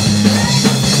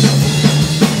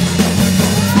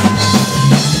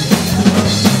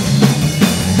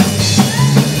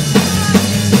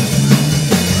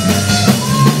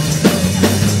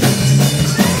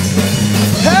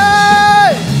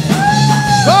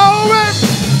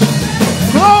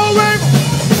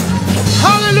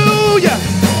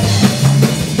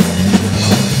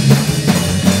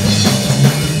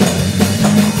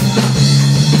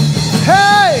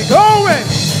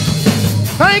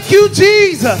 Thank you,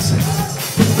 Jesus.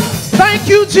 Thank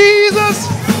you, Jesus.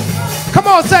 Come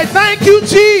on, say, thank you,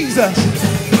 Jesus.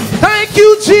 Thank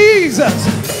you, Jesus.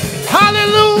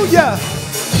 Hallelujah.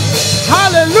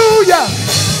 Hallelujah.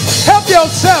 Help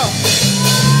yourself.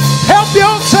 Help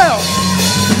yourself.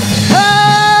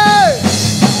 Hey.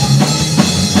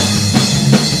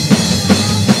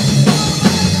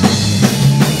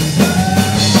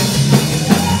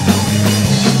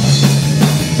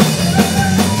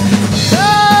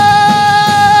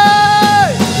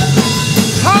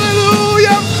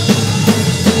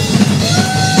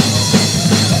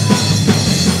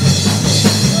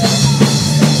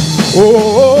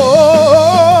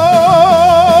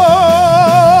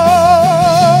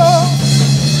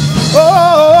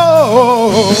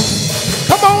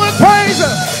 Come on and praise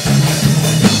him.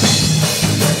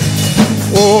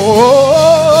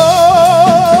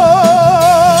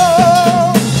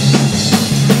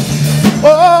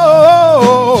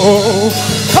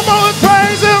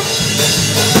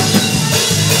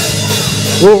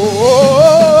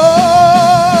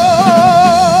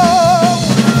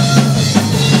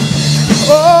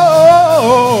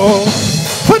 oh.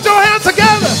 Put your hands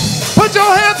together. Put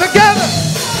your hands together.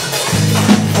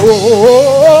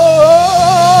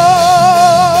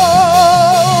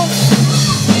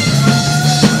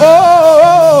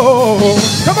 Oh,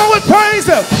 come on, let's praise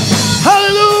him.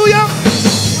 Hallelujah.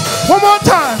 One more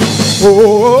time.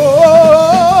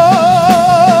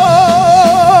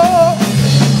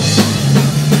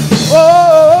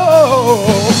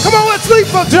 Come on, let's leap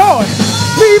for joy.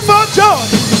 Leap for joy.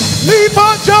 Leap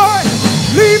for joy.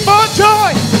 Leap for joy.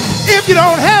 If you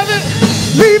don't have it,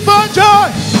 leap for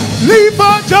joy. Leap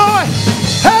for joy.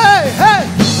 Hey, hey.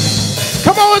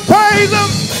 Come on, let's praise him.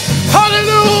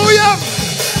 Hallelujah.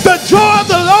 The joy of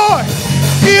the Lord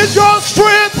is your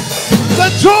strength. The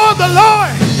joy of the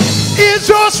Lord is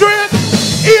your strength.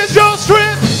 Is your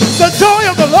strength. The joy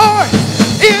of the Lord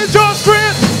is your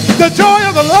strength. The joy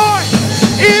of the Lord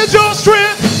is your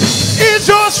strength. Is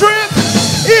your strength.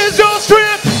 Is your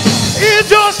strength. Is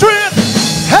your strength.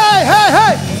 Hey, hey,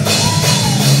 hey.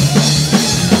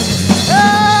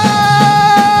 Hey.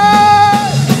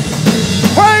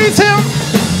 Praise him.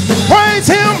 Praise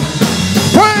him.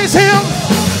 Praise him.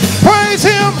 Praise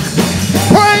him.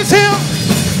 Praise him.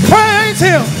 Praise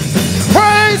him.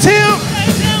 Praise him. Praise him.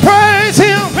 Praise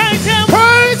him. Praise him.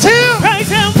 Praise him.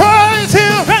 Praise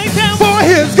him. Praise him. For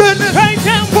his goodness. Praise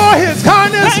him. For his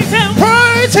kindness. Praise him.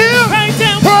 Praise him. Praise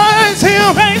him. Praise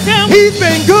him. Praise him. He's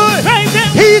been good. Praise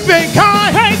him. He's been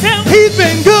kind. Praise him. He's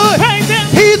been good. Praise him.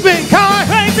 He's been kind.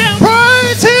 Praise him.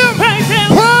 Praise him. Praise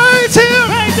him. Praise him.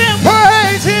 Praise him.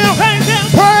 Praise him. Praise him.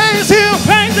 Praise him.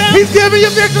 Praise him. He's giving you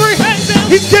victory.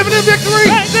 He's giving you victory.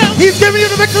 He's giving you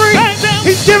the victory.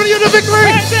 He's giving you the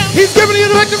victory. He's giving you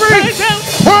the victory. Praise him.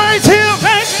 Praise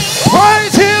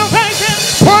him.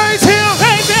 Praise him.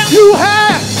 You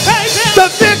have the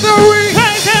victory.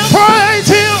 Praise him. Praise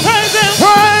him.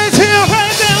 Praise him.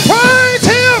 Praise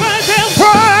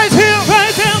him.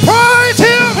 Praise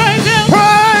him.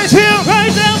 Praise him.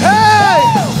 Praise him. Hey.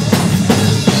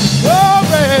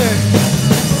 Glory.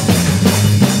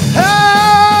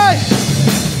 Hey.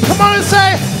 Come on and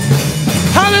say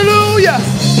hallelujah.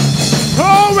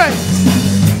 Glory.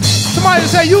 Somebody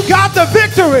say, you got the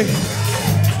victory.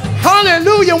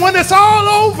 Hallelujah. When it's all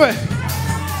over.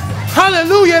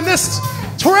 Hallelujah. In this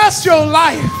terrestrial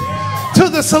life to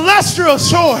the celestial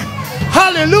shore.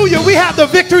 Hallelujah. We have the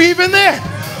victory even there.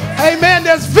 Amen.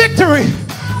 There's victory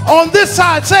on this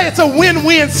side. Say it's a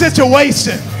win-win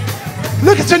situation.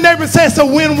 Look at your neighbor and say it's a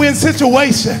win-win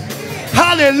situation.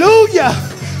 Hallelujah.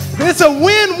 It's a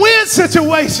win-win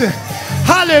situation.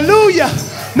 Hallelujah.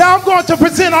 Now I'm going to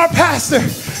present our pastor.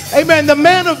 Amen. The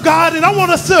man of God. And I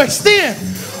want us to extend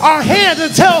our hand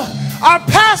and tell our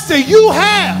pastor, you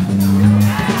have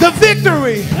the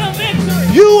victory.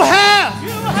 You have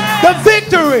the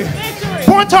victory.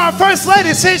 Point to our first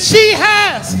lady. Say she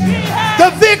has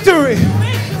the victory.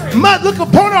 Look,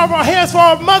 point of our hands for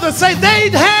our mother. Say they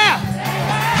have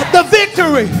the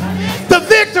victory. The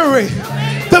victory.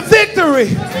 The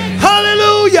victory.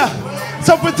 Hallelujah.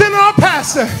 So present our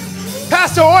pastor,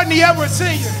 Pastor Ortney Edwards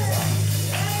Sr.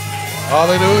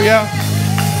 Hallelujah.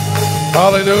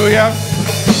 Hallelujah.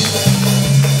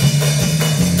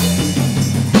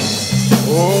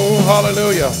 Oh,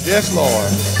 hallelujah. Yes,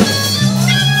 Lord.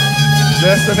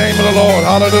 Bless the name of the Lord.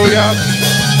 Hallelujah.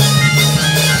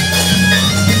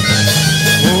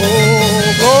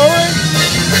 Oh, glory.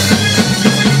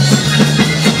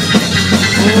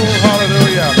 Oh,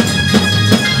 hallelujah.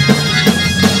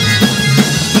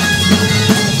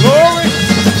 Glory.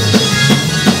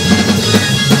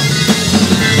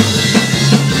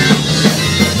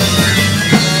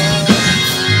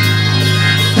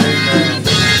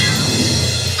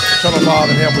 Eternal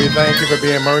Father in heaven, we thank you for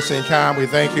being mercy and kind. We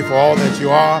thank you for all that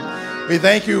you are. We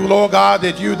thank you, Lord God,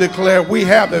 that you declare we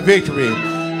have the victory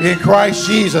in Christ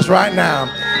Jesus right now.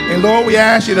 And Lord, we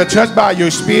ask you to touch by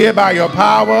your spirit, by your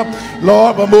power.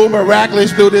 Lord, we'll move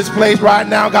miraculous through this place right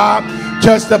now, God.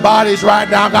 Touch the bodies right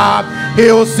now, God.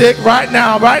 Heal sick right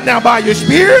now by your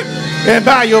spirit and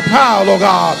by your power, Lord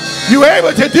God. You're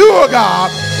able to do it, God.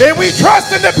 And we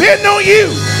trust and depend on you,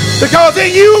 because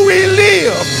in you we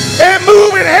live and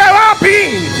move and have our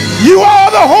being. You are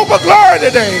the hope of glory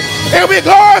today. And we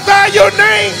glorify your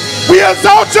name. We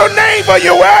exalt your name, for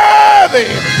you're worthy.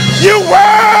 You're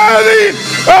worthy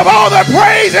of all the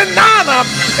praise and honor.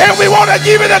 And we want to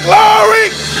give you the glory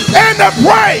and the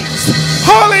praise.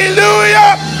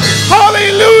 Hallelujah.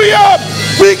 Hallelujah.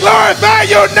 We glorify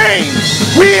your name.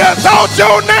 We exalt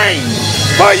your name.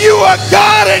 For you are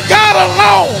God and God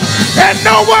alone. And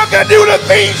no one can do the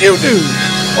things you do.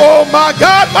 Oh my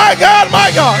God, my God, my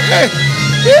God. Hey,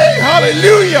 hey,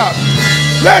 hallelujah.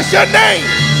 Bless your name.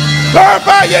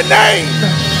 Glorify your name.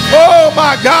 Oh,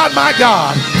 my God, my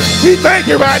God. We thank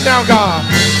you right now, God.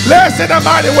 Bless in a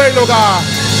mighty way, Lord God.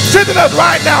 Strengthen us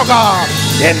right now, God.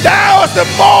 Endow us the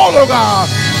more, Lord God,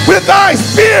 with thy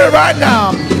spirit right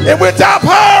now and with thy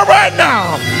power right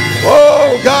now.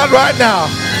 Oh, God, right now.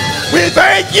 We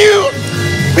thank you.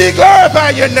 We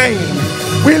glorify your name.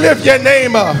 We lift your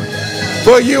name up.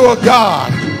 For you are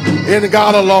God and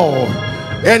God alone.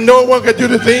 And no one can do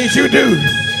the things you do.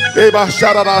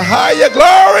 Shout out higher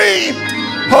glory.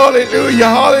 Hallelujah,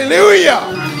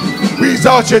 hallelujah. We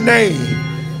exalt your name.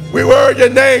 We word your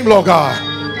name, Lord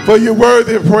God, for you're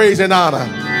worthy of praise and honor.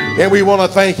 And we want to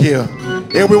thank you.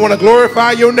 And we want to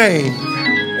glorify your name.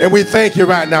 And we thank you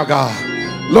right now, God.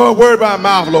 Lord, word by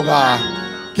mouth, Lord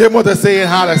God. Give them what to say and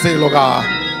how to say, Lord God.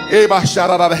 Shout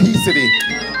out the city.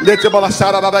 Let your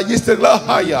shout out the yesterday.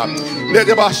 Let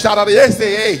your shout out the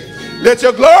yesterday. Let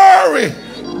your glory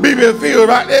be revealed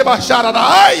right there by shout out the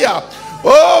higher.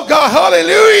 Oh God,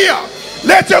 hallelujah.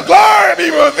 Let your glory be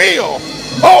revealed.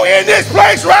 Oh, in this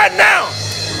place right now.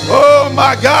 Oh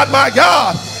my God, my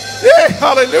God. Yeah,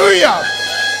 hallelujah.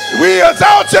 We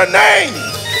exalt your name.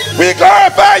 We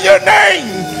glorify your name.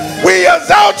 We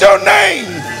exalt your name.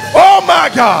 Oh my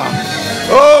God.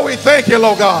 Oh, we thank you,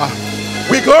 Lord God.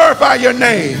 We glorify your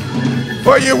name,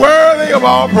 for you're worthy of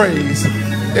all praise.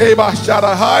 We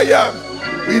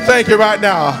thank you right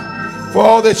now for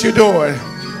all that you're doing.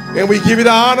 And we give you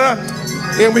the honor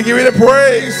and we give you the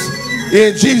praise.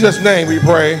 In Jesus' name we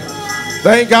pray.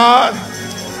 Thank God.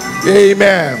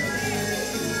 Amen.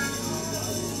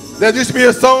 There used to be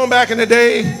a song back in the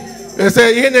day that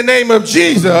said, in the name of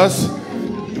Jesus,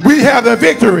 we have the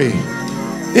victory.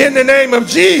 In the name of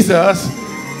Jesus,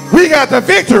 we got the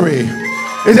victory.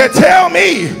 Is that tell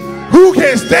me who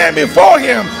can stand before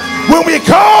him when we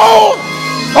call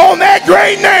on that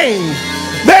great name?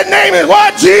 That name is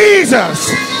what? Jesus.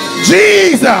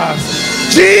 Jesus.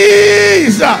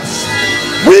 Jesus.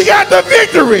 We got the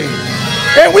victory.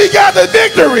 And we got the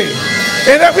victory.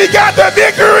 And if we got the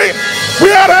victory, we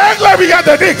ought to act like we got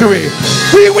the victory.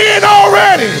 We win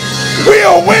already. We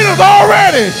are winners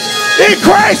already in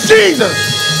Christ Jesus.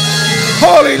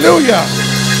 Hallelujah.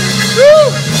 Woo.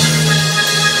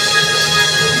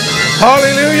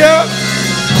 Hallelujah.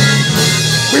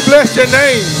 We bless your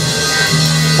name.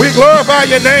 We glorify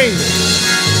your name.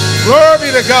 Glory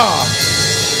be to God.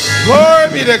 Glory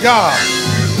be to God.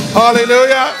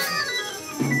 Hallelujah.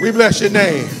 We bless your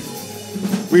name.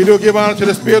 We do give honor to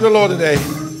the Spirit of the Lord today.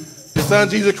 His Son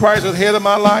Jesus Christ is the head of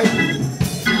my life.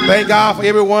 Thank God for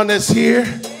everyone that's here.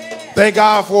 Thank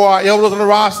God for our elders on the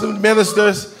roster,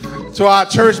 ministers, to our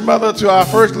church mother, to our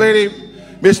First Lady,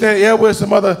 Missionary Edwards, and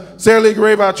Mother Sarah Lee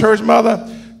Grave, our church mother,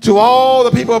 to all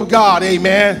the people of God,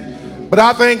 amen. But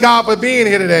I thank God for being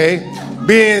here today,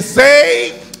 being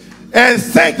saved and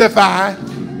sanctified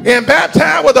and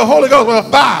baptized with the Holy Ghost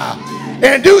with fire,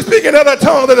 and do speak in other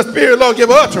tongues that the Spirit of the Lord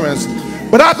give utterance.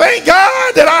 But I thank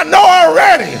God that I know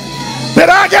already that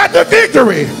I got the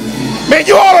victory. Man,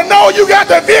 you ought to know you got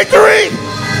the victory,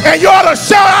 and you ought to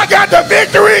shout, I got the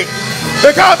victory,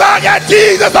 because I got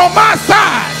Jesus on my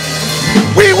side.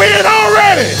 We win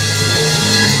already.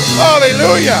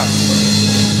 Hallelujah.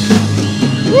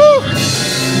 Woo.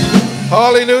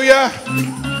 Hallelujah.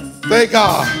 Thank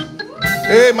God.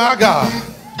 Hey, my God.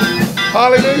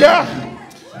 Hallelujah.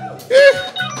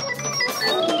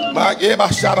 My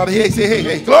shout out here. Say,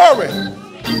 hey, glory.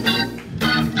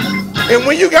 And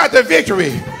when you got the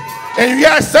victory, and you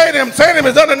got Satan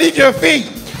is underneath your feet,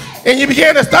 and you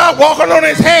began to start walking on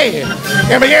his head,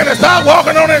 and began to start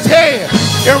walking on his head,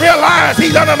 and realize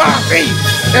he's under my feet,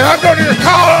 and I'm going to just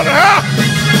call on her,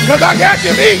 because I got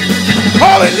you beat.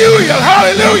 Hallelujah,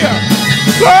 hallelujah,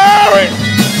 glory.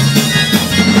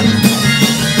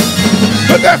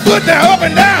 Put that foot down, up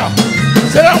and down.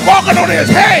 Said I'm walking on his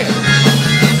head,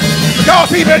 because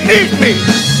he's beneath me.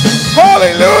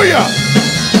 Hallelujah.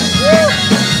 Woo.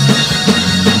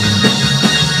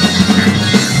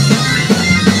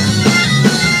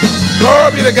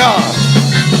 Glory be to God.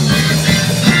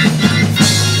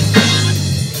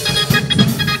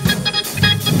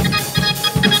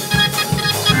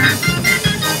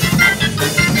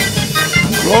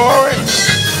 Glory.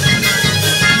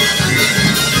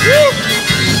 Woo.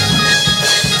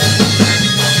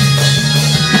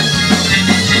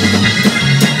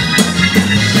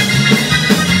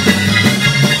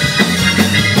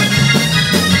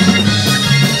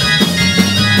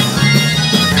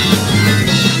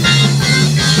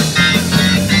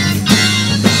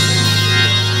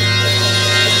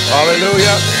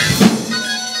 Hallelujah.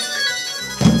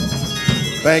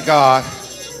 Thank God.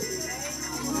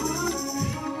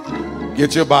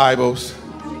 Get your Bibles.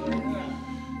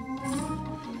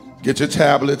 Get your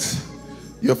tablets,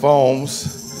 your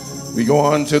phones. We go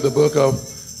on to the book of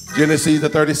Genesis, the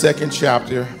 32nd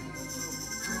chapter.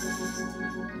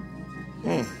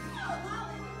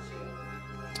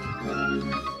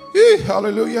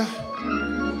 Hallelujah.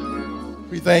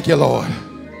 We thank you, Lord.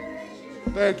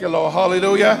 Thank you, Lord.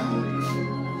 Hallelujah.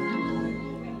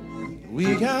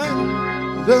 We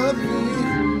got the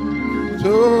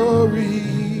victory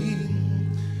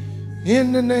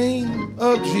in the name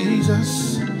of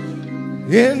Jesus.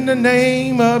 In the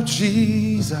name of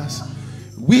Jesus,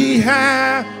 we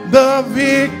have the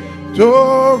victory.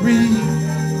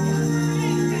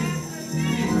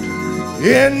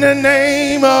 In the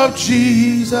name of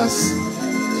Jesus,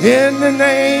 in the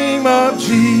name of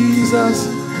Jesus,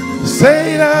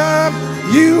 Satan,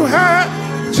 you have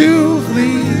to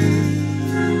flee.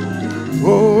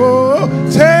 Oh,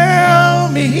 tell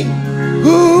me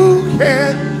who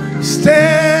can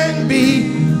stand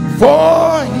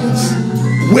before us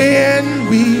when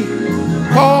we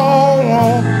call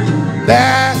on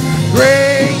that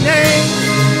great name,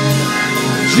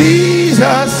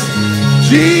 Jesus,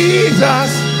 Jesus,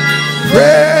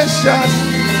 precious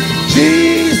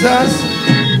Jesus,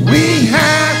 we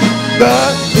have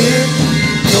the victory.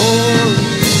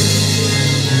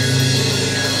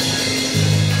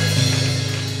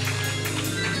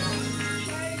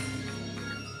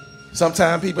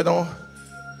 Sometimes people don't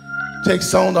take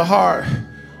song to heart,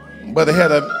 but it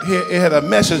had a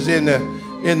message in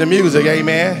the music,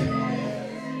 amen.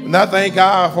 And I thank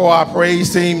God for our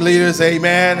praise team leaders,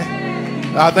 amen.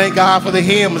 I thank God for the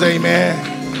hymns, amen.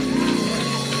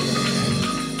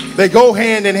 They go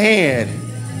hand in hand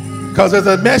because there's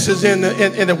a message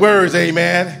in the words,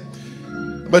 amen.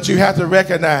 But you have to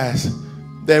recognize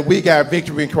that we got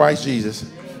victory in Christ Jesus.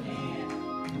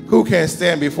 Who can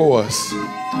stand before us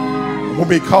when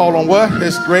we call on what?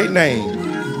 His great name.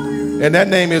 And that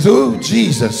name is who?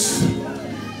 Jesus.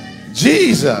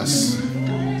 Jesus.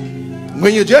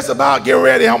 When you're just about getting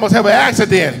ready, almost have an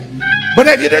accident. But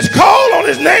if you just call on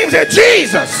his name, say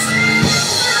Jesus.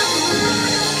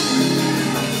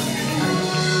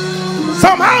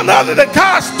 Somehow or another the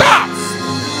car stops.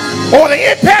 Or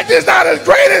the impact is not as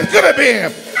great as it could have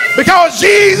been. Because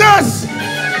Jesus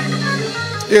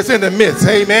is in the midst.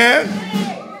 Amen.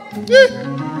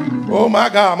 Oh my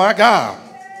God, my God.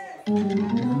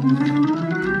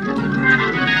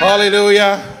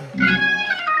 Hallelujah.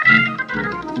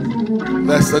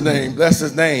 Bless the name. Bless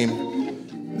his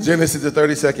name. Genesis, the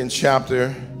 32nd chapter.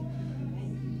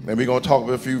 And we're going to talk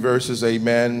about a few verses.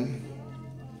 Amen.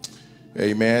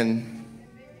 Amen.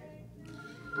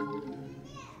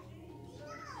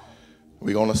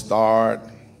 We're going to start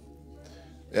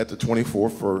at the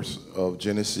 24th verse of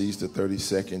Genesis, the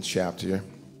 32nd chapter.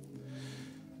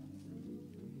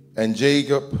 And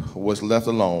Jacob was left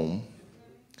alone,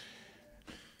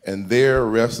 and there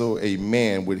wrestled a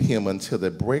man with him until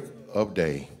the break of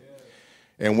day.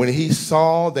 And when he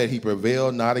saw that he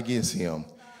prevailed not against him,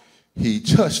 he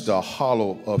touched the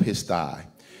hollow of his thigh.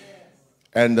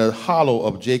 And the hollow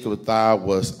of Jacob's thigh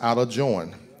was out of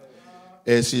joint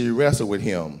as he wrestled with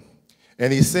him.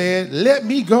 And he said, let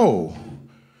me go,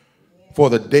 for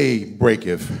the day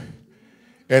breaketh.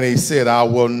 And he said, I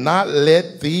will not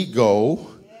let thee go,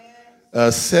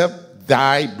 except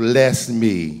thy bless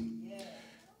me.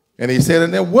 And he said,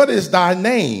 and then what is thy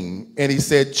name? And he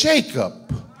said, Jacob.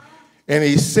 And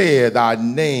he said, thy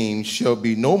name shall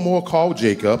be no more called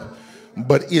Jacob,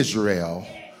 but Israel.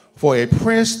 For a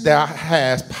prince thou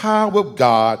hast power with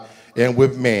God and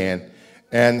with man,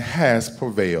 and has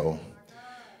prevailed.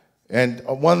 And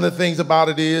one of the things about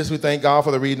it is we thank God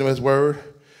for the reading of his word.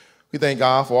 We thank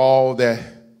God for all that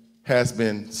has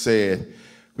been said.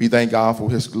 We thank God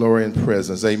for his glory and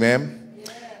presence. Amen.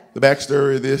 Yeah. The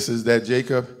backstory of this is that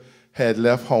Jacob had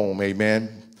left home.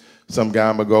 Amen. Some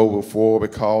time ago before,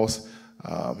 because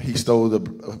he stole the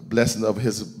blessing of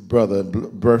his brother,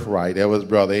 birthright. That was his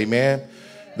brother. Amen.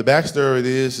 The backstory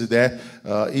is that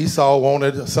Esau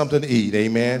wanted something to eat.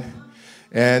 Amen.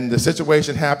 And the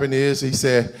situation happened is, he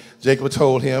said, Jacob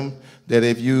told him that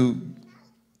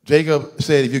Jacob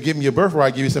said, if you give me your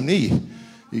birthright, I'll give you something to eat.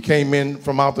 He came in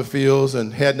from out the fields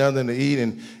and had nothing to eat.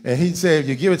 And he said, if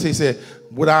you give it to me, he said,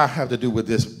 what I have to do with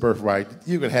this birthright?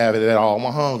 You can have it at all.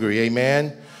 I'm hungry.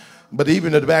 Amen. But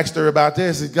even the backstory about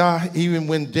this is God, even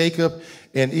when Jacob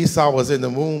and Esau was in the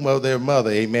womb of their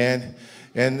mother, amen,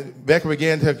 and Rebekah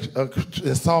began to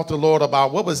insult the Lord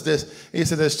about what was this. He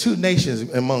said, there's two nations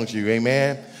amongst you,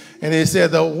 amen. And he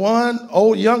said, the one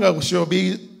younger shall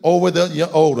be over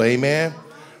the older, amen.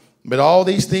 But all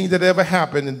these things that ever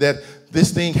happened, and that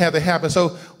this thing had to happen.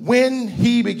 So when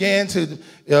he began to,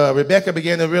 Rebekah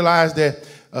began to realize that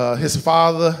his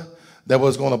father that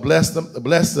was going to bless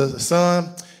the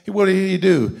son, what did he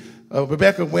do?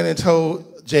 Rebecca went and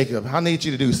told Jacob, I need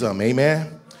you to do something,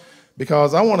 amen?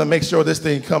 Because I want to make sure this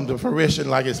thing come to fruition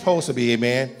like it's supposed to be,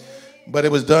 amen? But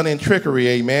it was done in trickery,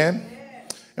 amen?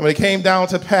 And when it came down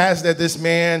to pass that this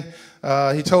man,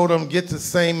 he told him, get the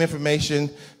same information,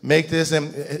 make this.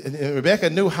 And Rebecca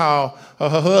knew how her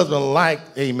husband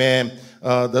liked, amen,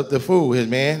 the food, his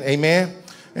man, amen.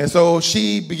 And so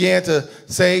she began to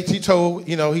say, he told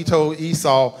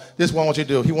Esau, this is what I want you to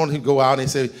do. He wanted him to go out and he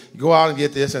said, go out and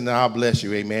get this and I'll bless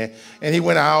you, amen. And he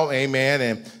went out,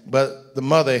 amen. But the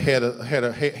mother had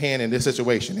a hand in this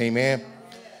situation, amen.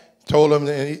 Told him,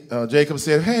 Jacob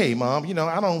said, hey, Mom, Esau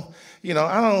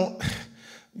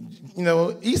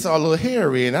a little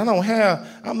hairy, and I'm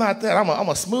not that. I'm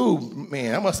a smooth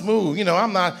man.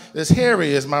 I'm not as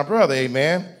hairy as my brother,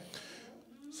 amen.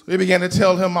 So he began to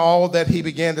tell him all that he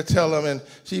began to tell him, and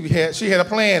she had a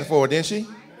plan for it, didn't she?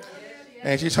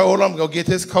 And she told him, go get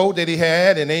this coat that he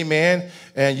had, and amen,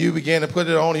 and you began to put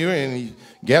it on you, and he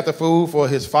got the food for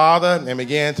his father, and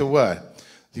began to what?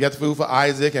 He got the food for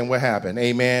Isaac, and what happened?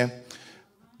 Amen.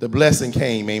 The blessing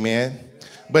came, amen.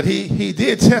 But he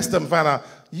did test him and find out,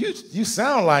 you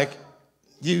sound like,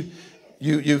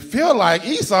 you feel like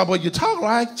Esau, but you talk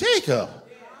like Jacob.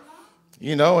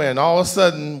 And all of a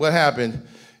sudden, what happened?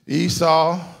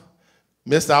 Esau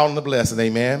missed out on the blessing,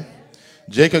 amen.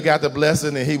 Jacob got the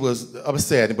blessing, and he was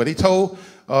upset. But he told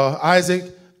Isaac,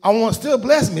 I want to still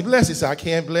bless me. Bless you. He said, I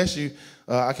can't bless you.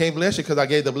 I can't bless you because I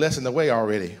gave the blessing away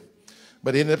already.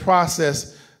 But in the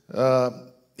process,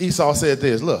 Esau said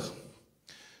this, look,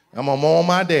 I'm going to mourn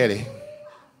my daddy.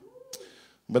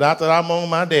 But after I mourn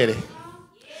my daddy,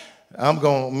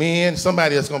 me and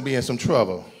somebody else going to be in some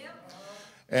trouble.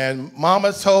 And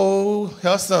Mama told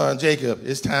her son, Jacob,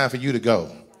 it's time for you to go.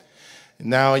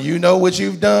 Now, you know what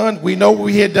you've done. We know what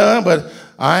we had done, but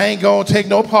I ain't going to take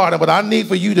no part of it. But I need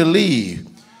for you to leave.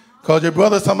 Because your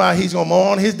brother's talking about he's going to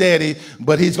mourn his daddy,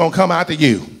 but he's going to come after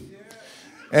you.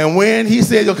 And when he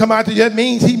said he'll come after you, that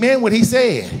means he meant what he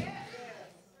said.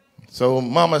 So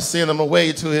Mama sent him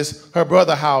away to her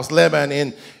brother's house,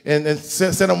 Lebanon, and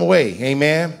sent him away.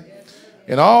 Amen.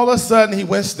 And all of a sudden he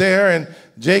went there, and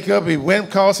Jacob, he went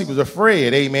because he was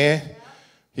afraid. Amen.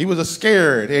 He was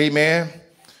scared. Amen.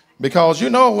 Because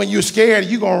when you're scared,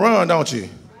 you're going to run, don't you?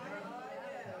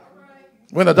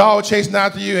 When a dog chasing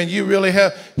after you and you really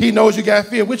he knows you got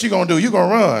fear, what you going to do? You're going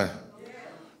to run.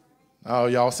 Oh,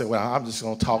 y'all say, well, I'm just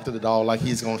going to talk to the dog like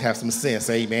he's going to have some sense.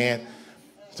 Amen.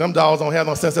 Some dogs don't have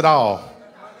no sense at all.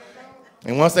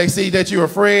 And once they see that you're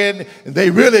afraid, they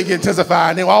really get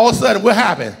intensified. And then all of a sudden, what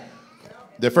happened?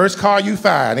 The first car you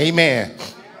find, amen.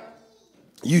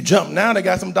 You jump. Now they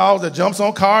got some dogs that jumps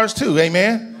on cars too,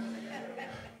 amen.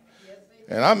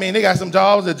 And they got some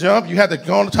dogs that jump. You have to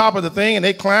go on the top of the thing and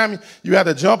they climb. You have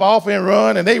to jump off and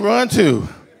run, and they run too.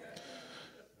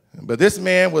 But this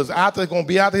man was going to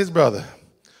be after his brother.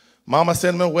 Mama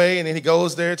sent him away, and then he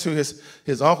goes there to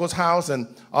his uncle's house, and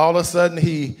all of a sudden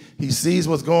he sees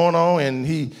what's going on, and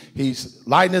he's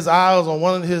lighting his eyes on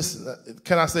one of his,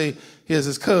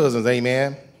 his cousins,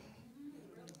 amen.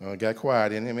 Oh, got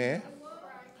quiet in here, man.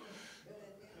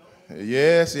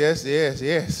 Yes.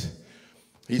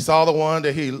 He saw the one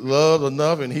that he loved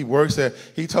enough, and he works there.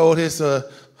 He told his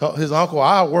uncle,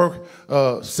 I'll work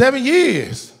 7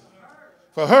 years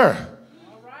for her.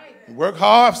 Work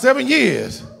hard 7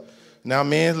 years. Now,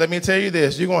 men, let me tell you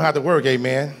this. You're going to have to work,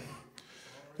 amen.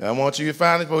 And I want you to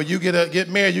find it before you get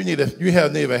married, you need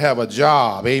to have a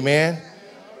job, amen.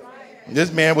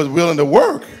 This man was willing to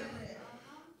work.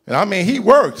 And he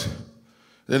worked.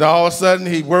 Then all of a sudden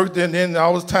he worked, and then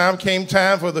all this time came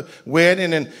time for the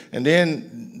wedding, and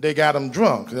then they got him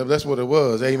drunk. That's what it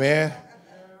was, amen.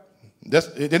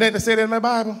 Didn't they say that in my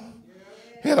Bible?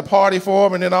 He had a party for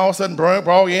him, and then all of a sudden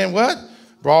brought in what?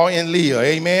 Brought in Leah,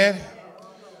 amen.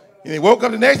 And he woke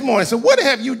up the next morning and said, what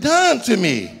have you done to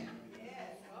me?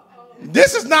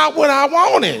 This is not what I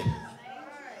wanted.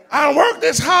 I worked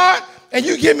this hard, and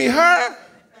you give me her?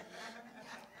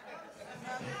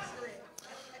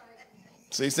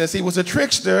 See, since he was a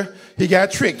trickster, he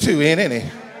got tricked too, ain't he?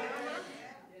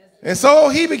 And so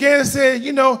he began to say,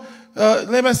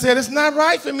 Laban said, it's not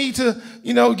right for me to,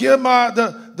 give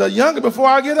the younger before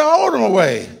I get the older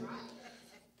away.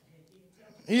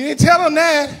 He didn't tell him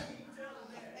that.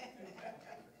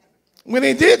 When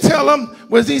he did tell him,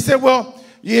 he said, well,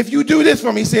 if you do this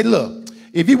for me, he said, look,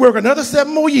 if you work another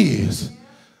 7 more years,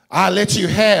 I'll let you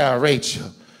have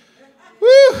Rachel.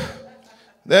 Woo!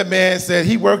 That man said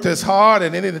he worked as hard,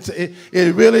 and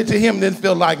it really to him didn't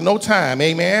feel like no time,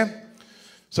 amen.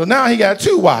 So now he got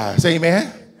 2 wives,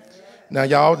 amen. Now,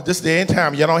 y'all, this is the end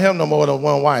time. Y'all don't have no more than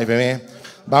one wife, amen.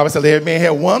 The Bible said every man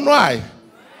had one wife.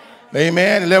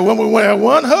 Amen. And let women have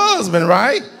one husband,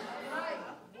 right?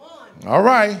 All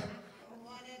right.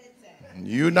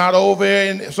 You're not over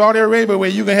in Saudi Arabia where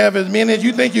you can have as many as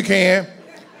you think you can.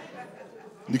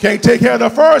 You can't take care of the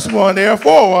first one,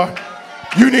 therefore,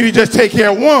 you need to just take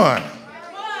care of one.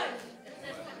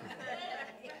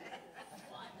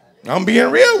 I'm being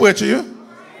real with you.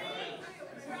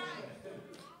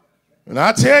 And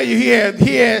I tell you, he had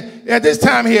at this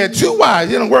time he had 2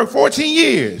 wives. He didn't work 14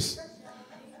 years.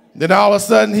 Then all of a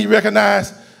sudden he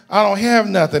recognized, I don't have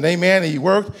nothing. Amen. And he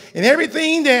worked. And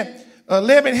everything that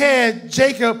Laban had,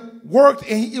 Jacob worked,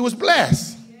 and it was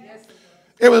blessed.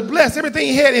 It was blessed. Everything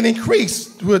he had, it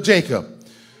increased with Jacob.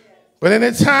 But in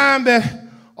the time that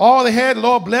all they had, the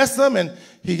Lord blessed them, and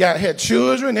he had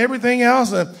children and everything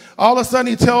else. And all of a sudden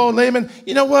he told Laban,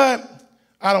 you know what?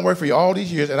 I don't work for you all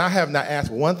these years, and I have not asked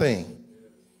for one thing.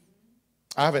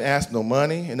 I haven't asked no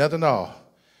money and nothing at all.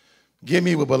 Give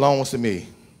me what belongs to me.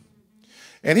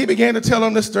 And he began to tell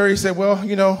him this story. He said, well,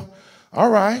 you know, all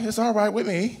right, it's all right with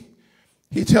me.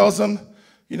 He tells him,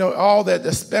 you know, all that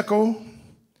the speckle,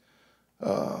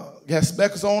 has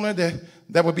speckles on it,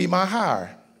 that would be my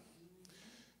hire.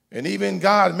 And even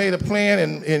God made a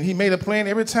plan, and he made a plan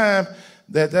every time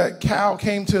that cow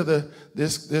came to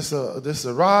this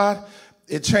rod,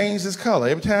 it changed its color.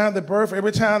 Every time the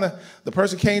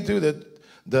person came through,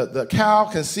 the cow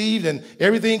conceived, and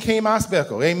everything came out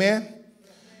speckled. Amen?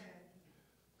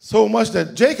 So much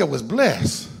that Jacob was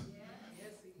blessed.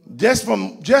 Just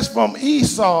from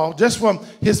Esau, just from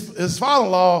his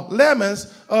father-in-law,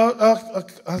 Laban's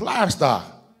livestock,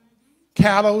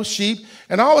 cattle, sheep.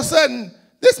 And all of a sudden,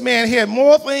 this man had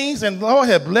more things, and the Lord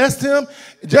had blessed him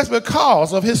just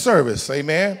because of his service.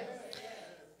 Amen.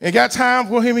 It got time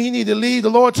for him. He needed to leave. The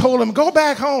Lord told him, go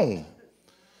back home.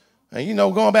 And, you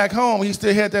know, going back home, he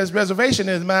still had that reservation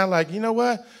in his mind, like, you know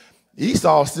what?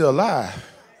 Esau's still alive.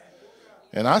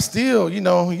 And I still,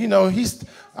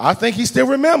 I think he still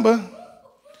remember.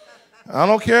 I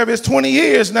don't care if it's 20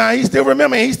 years now, he still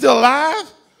remember, and he's still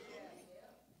alive.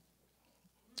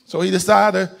 So he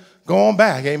decided to go on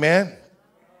back, amen.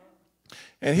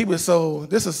 And this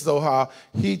is so how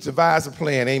he devised a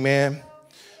plan, amen.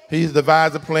 He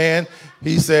devised a plan.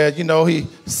 He said, he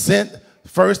sent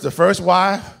first the first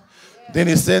wife, then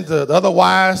he sent the other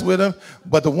wives with him,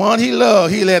 but the one he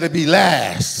loved, he let it be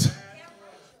last.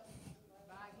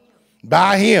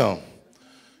 By him.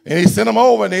 And he sent them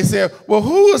over, and they said, well,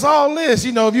 who is all this?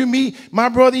 If you meet my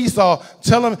brother Esau,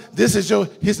 tell him this is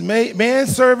his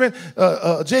manservant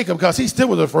Jacob, because he still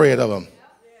was afraid of him.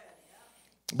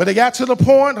 But it got to the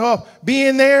point of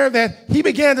being there that he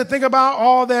began to think about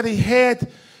all that he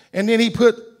had, and then he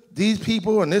put these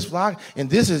people and this flock, and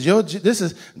this is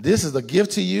the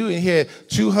gift to you. And he had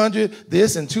 200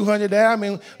 this and 200 that. I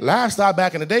mean, livestock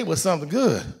back in the day was something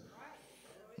good.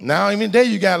 Now, even today,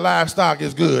 you got livestock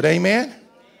is good, amen.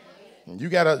 You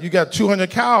got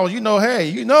 200 cows. You're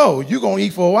gonna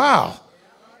eat for a while,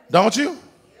 don't you?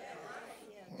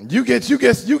 You get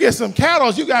some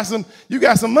cattle. You got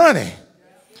some money.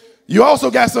 You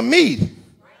also got some meat.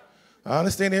 I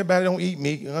understand everybody don't eat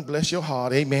meat. God bless your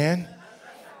heart, amen.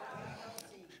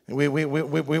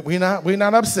 We're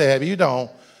not upset. You don't,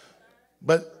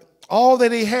 but. All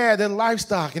that he had, that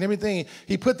livestock and everything,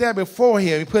 he put that before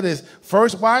him. He put his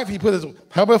first wife, he put his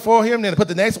husband before him, then he put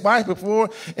the next wife before,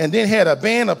 and then had a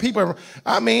band of people.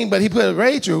 But he put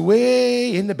Rachel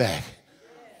way in the back.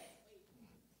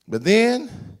 But then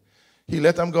he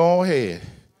let them go ahead.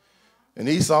 And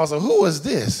Esau said, who is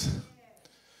this?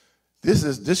 This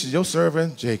is your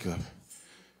servant Jacob.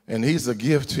 And he's a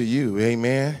gift to you,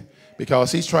 amen.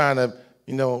 Because he's trying to,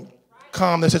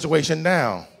 calm the situation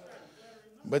down.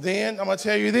 But then I'm going to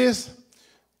tell you this.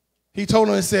 He told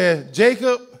him and said,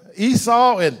 Jacob,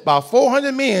 Esau, and about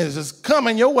 400 men is just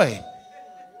coming your way.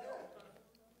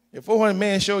 If 400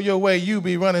 men show your way, you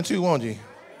be running too, won't you?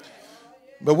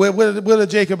 What did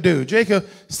Jacob do? Jacob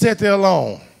sat there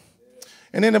alone.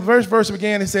 And then the verse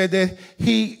began and said that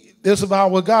this was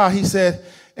about with God. He said,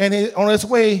 and on his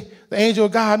way, the angel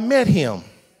of God met him.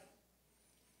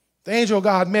 The angel of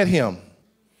God met him.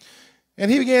 And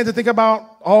he began to think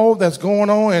about all that's going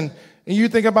on. And you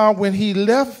think about when he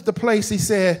left the place, he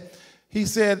said,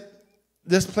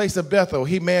 this place of Bethel,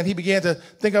 he began to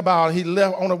think about, he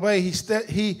left on the way, he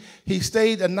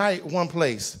stayed the night one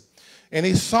place. And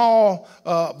he saw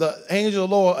the angel of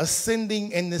the Lord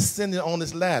ascending and descending on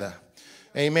this ladder.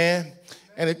 Amen.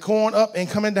 And it going up and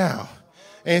coming down.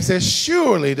 And he said,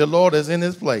 surely the Lord is in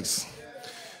this place.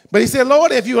 But he said,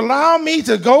 Lord, if you allow me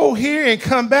to go here and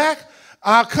come back,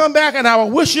 I'll come back and I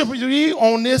will worship you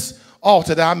on this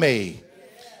altar that I made.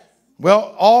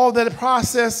 Well, all that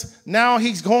process, now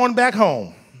he's going back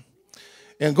home.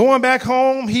 And going back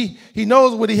home, he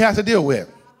knows what he has to deal with.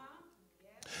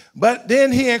 But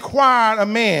then he inquired a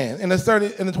man in the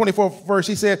 24th verse.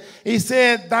 He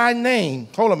said, thy name.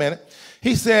 Hold a minute.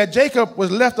 He said, Jacob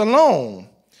was left alone,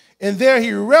 and there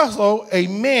he wrestled a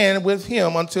man with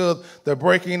him until the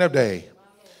breaking of day.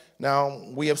 Now,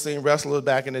 we have seen wrestlers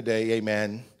back in the day,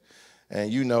 amen.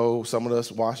 And you know, some of us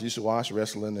used to watch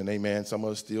wrestling, and amen, some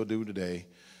of us still do today.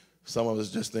 Some of us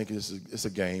just think it's a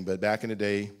game. But back in the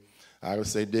day, I would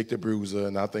say Dick the Bruiser,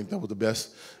 and I think that was the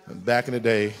best back in the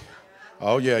day.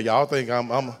 Oh, yeah, y'all think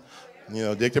I'm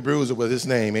Dick the Bruiser was his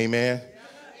name, amen.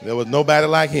 There was nobody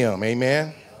like him,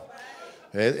 amen.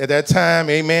 At that time,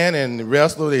 amen, and the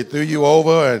wrestler, they threw you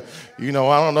over, and,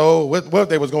 I don't know what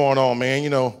they was going on,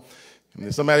 man,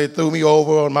 Somebody threw me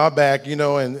over on my back,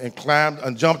 and climbed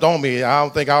and jumped on me. I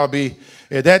don't think I would be,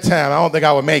 at that time, I don't think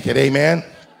I would make it, amen.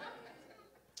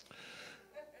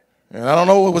 And I don't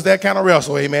know what was that kind of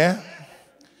wrestle, amen.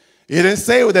 He didn't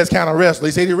say it was that kind of wrestle.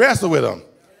 He said he wrestled with him.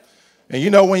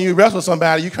 And when you wrestle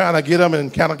somebody, you kind of get them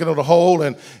and kind of get on the hole,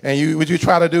 and what you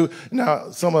try to do.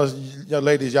 Now, some of us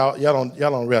ladies, y'all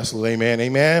don't wrestle,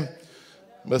 amen.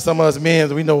 But some of us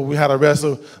men, we know how to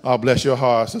wrestle. Oh, bless your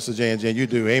heart, Sister Jan, you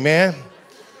do, amen.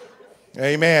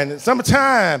 Amen.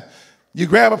 Sometimes you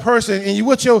grab a person and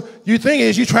what you think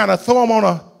is you trying to throw them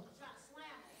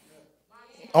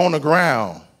on the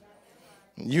ground.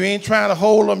 You ain't trying to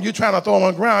hold them. You're trying to throw them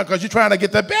on the ground because you're trying to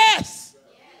get the best.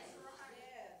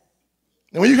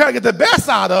 And when you try to get the best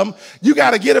out of them, you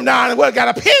got to get them down and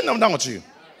got to pin them, don't you?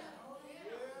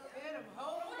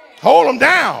 Hold them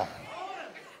down.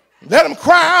 Let them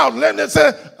cry out. Let them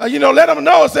say, let them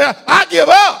know. Say, I give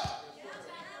up.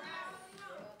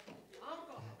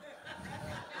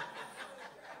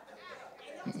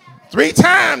 Three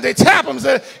times they tap him and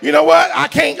say, you know what? I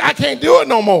can't do it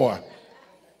no more.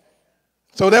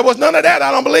 So there was none of that, I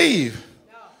don't believe.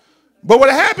 But what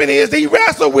happened is he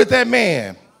wrestled with that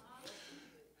man.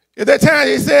 At that time,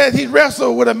 he said he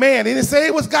wrestled with a man. He didn't say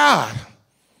it was God,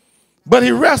 but he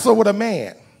wrestled with a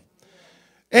man.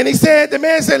 And the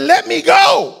man said, let me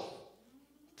go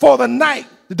for the night,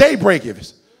 the day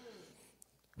breaketh.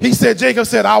 Jacob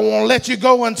said, I won't let you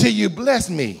go until you bless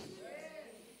me.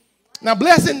 Now,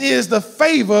 blessing is the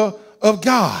favor of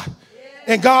God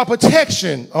and God's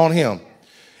protection on him.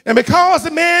 And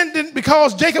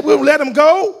because Jacob wouldn't let him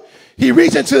go, he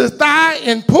reached into his thigh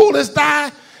and pulled his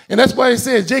thigh. And that's why he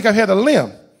says Jacob had a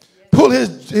limb. Pull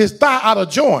his thigh out of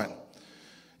joint.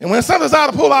 And when something's out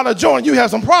of joint, you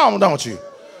have some problem, don't you?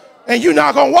 And you're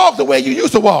not going to walk the way you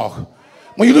used to walk.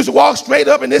 When you used to walk straight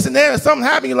up and this and that, and something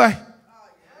happened, you're like,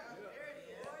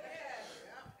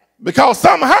 because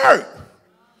something hurt.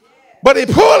 But he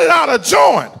pulled it out of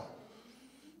joint.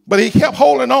 But he kept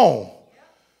holding on.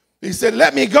 He said,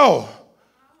 let me go.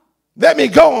 Let me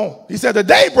go. He said, the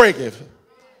day breaketh.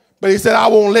 But he said, I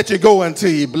won't let you go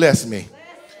until you bless me.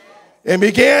 And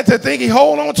began to think he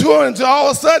hold on to it until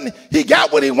all of a sudden he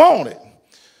got what he wanted.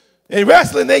 In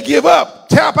wrestling, they give up,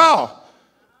 tap out.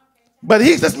 But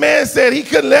this man said he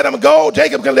couldn't let him go.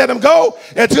 Jacob couldn't let him go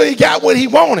until he got what he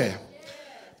wanted.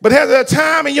 But there's a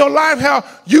time in your life how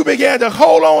you began to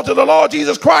hold on to the Lord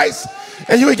Jesus Christ,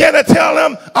 and you began to tell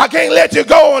him, I can't let you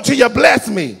go until you bless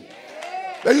me.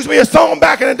 There used to be a song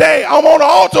back in the day, I'm on the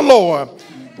altar, Lord.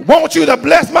 Want you to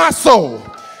bless my soul.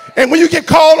 And when you get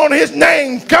called on his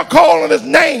name, call on his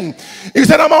name. He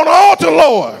said, I'm on the altar,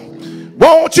 Lord.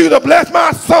 Want you to bless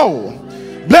my soul.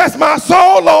 Bless my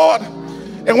soul, Lord.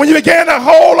 And when you began to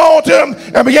hold on to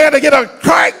him and began to get a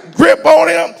tight grip on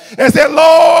him and said, Lord,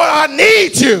 I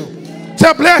need you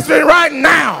to bless me right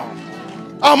now.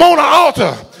 I'm on the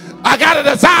altar. I got a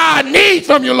desire, I need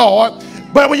from you, Lord.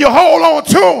 But when you hold on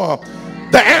to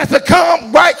him, the answer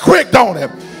comes right quick, don't it?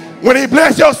 When he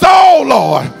bless your soul,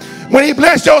 Lord, when he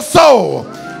bless your soul,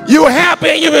 you're happy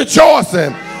and you're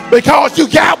rejoicing because you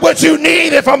got what you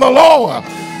needed from the Lord.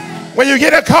 When you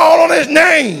get a call on his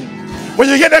name, when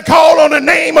you get a call on the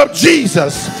name of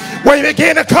Jesus, when you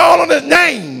begin to call on his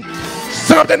name,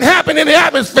 something happened in the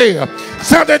atmosphere.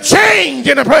 Something changed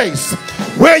in the place.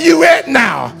 Where you at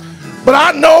now? But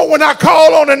I know when I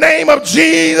call on the name of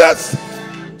Jesus,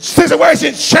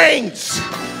 situations change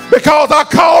because I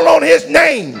call on his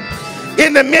name.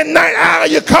 In the midnight hour,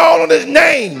 you call on his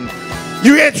name.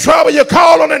 You're in trouble, you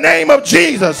call on the name of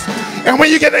Jesus. And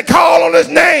when you get a call on his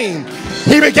name,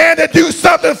 he began to do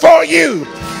something for you.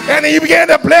 And he began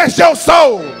to bless your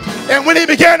soul. And when he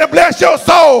began to bless your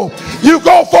soul, you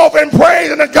go forth and praise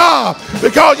unto God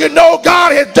because you know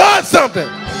God has done something.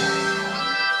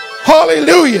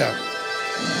 Hallelujah.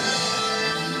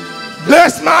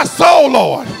 Bless my soul,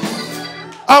 Lord.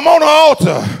 I'm on the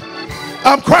altar.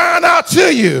 I'm crying out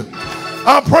to you.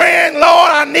 I'm praying,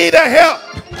 Lord, I need a help.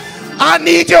 I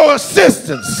need your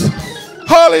assistance.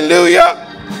 Hallelujah.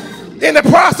 In the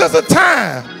process of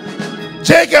time,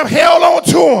 Jacob held on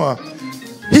to him.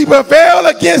 He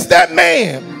prevailed against that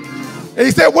man. And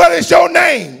he said, what is your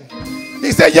name?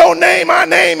 He said, your name, my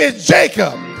name is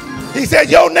Jacob. He said,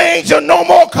 your name shall no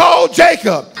more call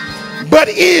Jacob, but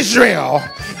Israel.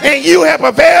 And you have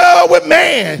prevailed with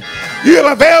man. You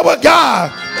have prevailed with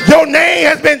God. Your name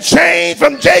has been changed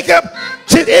from Jacob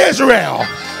to Israel.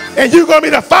 And you're going to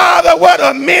be the father, what,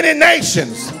 of many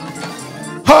nations.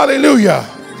 Hallelujah.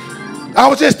 I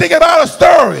was just thinking about a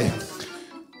story.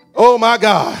 Oh, my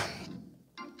God.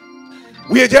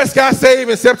 We had just got saved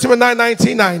in September 9,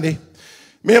 1990.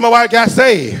 Me and my wife got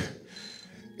saved.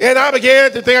 And I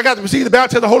began to think I got to receive the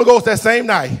baptism of the Holy Ghost that same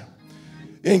night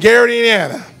in Gary,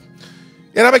 Indiana.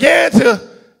 And I began to,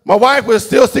 my wife was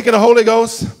still seeking the Holy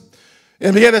Ghost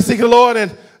and began to seek the Lord.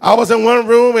 And I was in one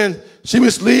room and she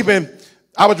was sleeping.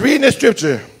 I was reading the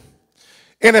scripture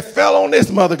and it fell on this,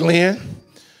 Mother Glenn,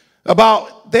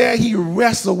 about there he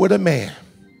wrestled with a man.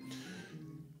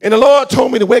 And the Lord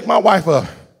told me to wake my wife up.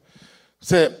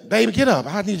 Said, baby, get up.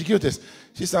 I need you to get this.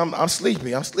 She said, I'm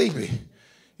sleepy. I'm sleepy.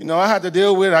 You know, I had to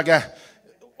deal with it. I got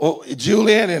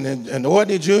Julian and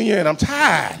Ordney Jr., and I'm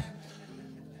tired.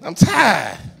 I'm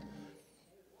tired.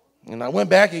 And I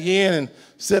went back again and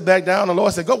sat back down. The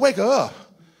Lord said, go wake her up.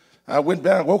 I went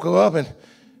back, woke her up,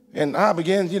 and I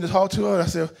began to talk to her. I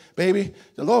said, baby,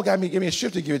 the Lord got me, give me a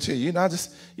scripture to give it to you.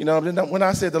 When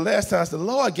I said the last time, the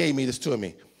Lord gave me this to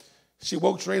me. She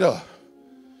woke straight up.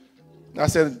 I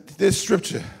said, this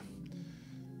scripture,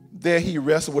 there he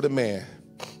wrestled with a man.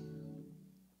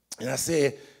 And I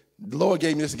said, the Lord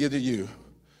gave me this to give to you.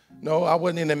 No, I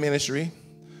wasn't in the ministry,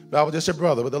 but I was just your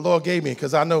brother. But the Lord gave me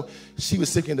because I know she was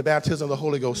seeking the baptism of the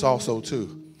Holy Ghost also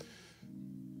too.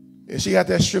 And she got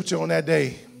that scripture on that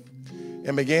day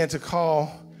and began to call.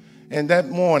 And that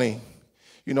morning,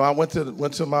 I went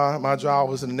to my job. I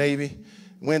was in the Navy.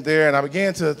 Went there and I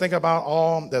began to think about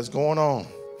all that's going on.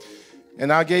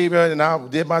 And I gave her, and I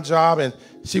did my job, and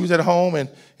she was at home,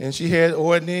 and she had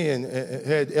Ordney and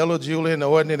had Ella, Julie, and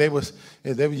Ordney. They were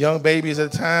young babies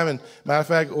at the time. And matter of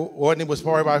fact, Ordney was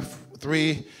probably about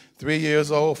 3 years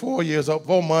old, 4 years old,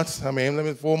 4 months.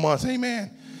 4 months,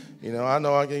 amen. I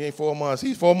know I gave 4 months.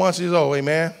 He's 4 months years old,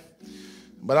 amen.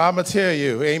 But I'm going to tell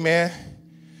you, amen,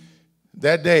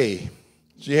 that day,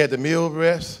 she had the meal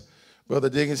rest. Brother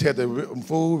Diggins had the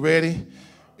food ready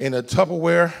in a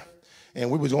Tupperware. And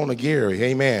we was going to Gary,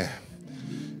 amen.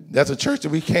 That's a church that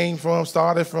we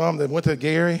started from, that went to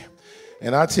Gary.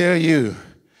 And I tell you,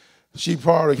 she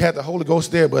probably had the Holy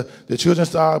Ghost there, but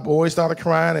the boys started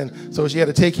crying, and so she had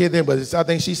to take care of them. But I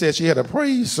think she said she had a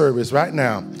praise service right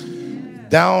now.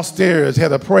 Downstairs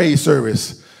had a praise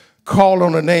service. Call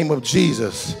on the name of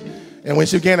Jesus. And when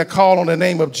she began to call on the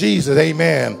name of Jesus,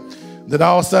 amen, then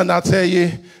all of a sudden, I tell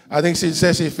you, I think she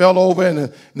said she fell over,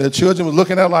 and the children were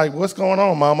looking at her like, what's going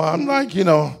on, Mama? I'm like,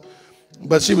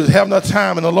 but she was having her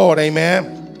time in the Lord,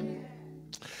 amen.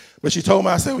 But she told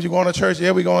me, I said, well, you going to church?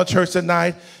 Yeah, we're going to church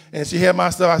tonight. And she had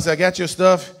my stuff. I said, I got your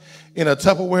stuff in a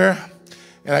Tupperware,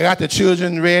 and I got the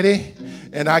children ready,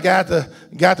 and I got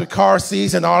the car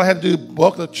seats, and all I had to do,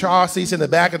 book the car seats in the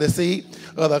back of the seat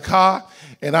of the car.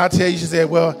 And I tell you, she said,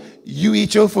 well, you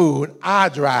eat your food, I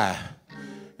drive.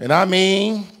 And I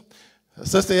mean,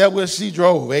 Sister Edwards, she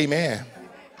drove, amen.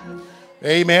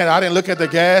 Amen. I didn't look at the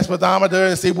gas pedometer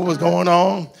and see what was going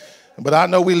on. But I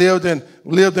know we lived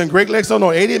in Great Lakes,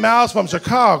 80 miles from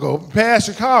Chicago, past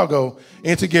Chicago,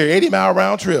 into Gary, 80-mile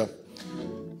round trip.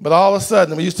 But all of a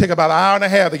sudden, we used to take about an hour and a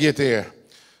half to get there.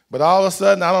 But all of a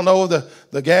sudden, I don't know,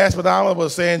 the gas pedometer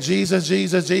was saying Jesus,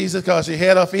 Jesus, Jesus, because she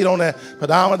had her feet on that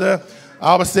pedometer.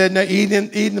 I was sitting there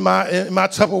eating my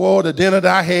Tupperware, the dinner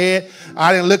that I had.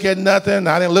 I didn't look at nothing.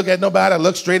 I didn't look at nobody. I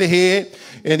looked straight ahead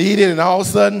and eat it. And all of a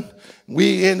sudden,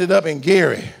 we ended up in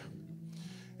Gary.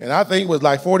 And I think it was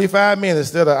like 45 minutes.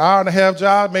 Instead of an hour and a half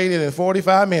job, made it in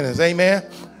 45 minutes. Amen.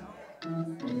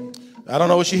 I don't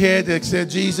know what she had that said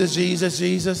Jesus, Jesus,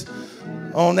 Jesus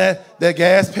on that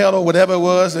gas pedal, whatever it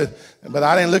was. But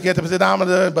I didn't look at the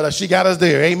pedometer, but she got us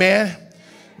there. Amen.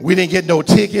 We didn't get no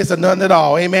tickets or nothing at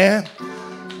all. Amen.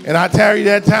 And I tell you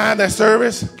that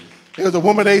service, it was a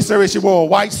Woman Day service. She wore a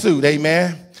white suit.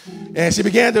 Amen. And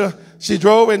she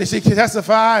drove and she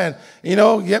testified. And,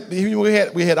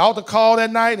 we had altar call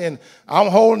that night. And I'm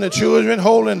holding the children,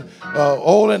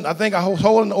 I think I was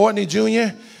holding Ordney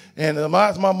Jr. And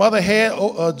my mother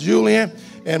had Julian.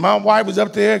 And my wife was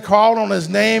up there, called on his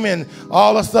name. And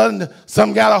all of a sudden,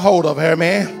 something got a hold of her,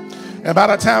 man. And by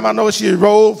the time I know she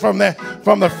rolled from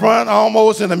the front,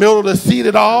 almost in the middle of the seat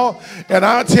at all. And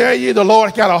I'll tell you, the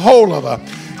Lord got a hold of her.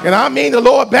 And I mean, the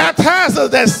Lord baptized her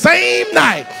that same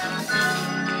night.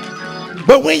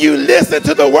 But when you listen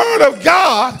to the word of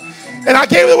God, and I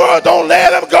gave you the word, don't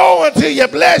let him go until you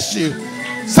bless you.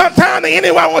 Sometimes the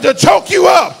enemy wants to choke you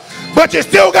up, but you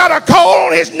still got to call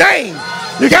on his name.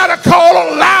 You got to call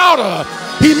on louder.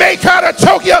 He may try to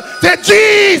choke you up. Say,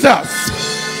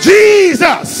 Jesus,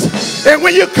 Jesus. And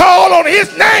when you call on his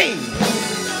name,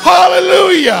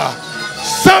 hallelujah,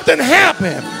 something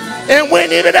happened. And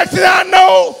when even next thing I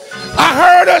know, I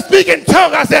heard her speak in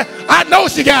tongues. I said, I know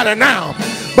she got it now.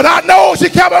 But I know she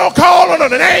kept on calling on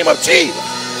the name of Jesus.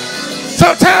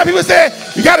 Sometimes people say,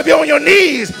 you got to be on your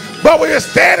knees. But when you're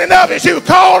standing up and she was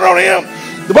calling on him,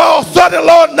 all of a sudden the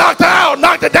Lord knocked her out,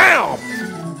 knocked her down.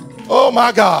 Oh,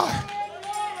 my God.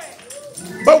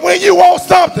 But when you want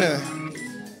something,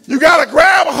 you got to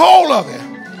grab a hold of it.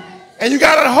 And you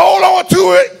got to hold on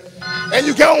to it. And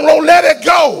you don't let it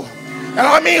go. And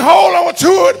I mean hold on to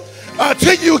it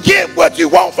until you get what you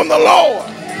want from the Lord.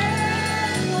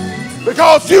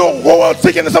 Because you don't go on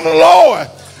seeking something from the Lord,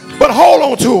 but hold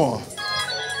on to him.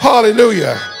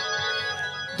 Hallelujah.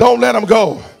 Don't let him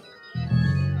go.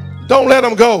 Don't let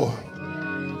him go.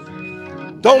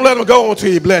 Don't let him go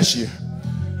until he bless you.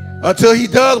 Until he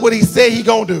does what he said he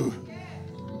gonna do.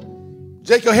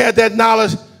 Jacob had that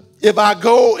knowledge. If I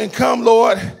go and come,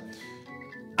 Lord,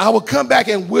 I will come back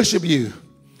and worship you.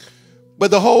 But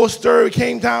the whole story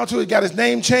came down to it. Got his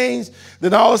name changed.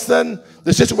 Then all of a sudden,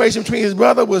 the situation between his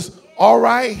brother was all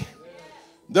right.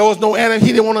 There was no enemy.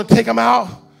 He didn't want to take him out.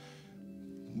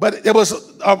 But it was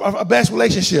a best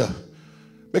relationship.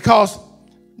 Because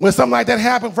when something like that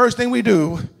happens, first thing we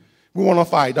do, we want to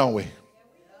fight, don't we?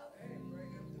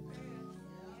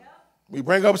 We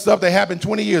bring up stuff that happened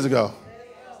 20 years ago.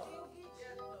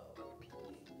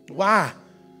 Why?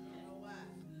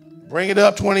 Bring it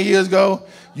up 20 years ago.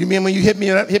 You mean when you hit me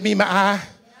in my eye?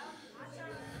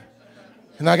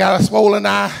 And I got a swollen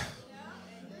eye?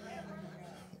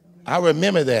 I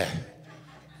remember that.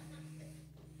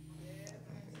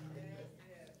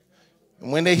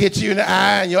 And when they hit you in the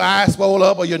eye and your eye swole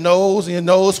up, or your nose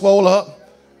swole up,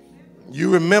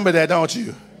 you remember that, don't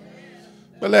you?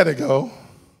 But let it go.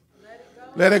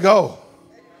 Let it go.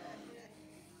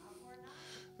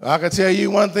 I can tell you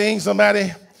one thing,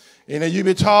 somebody, you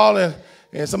be tall and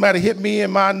somebody hit me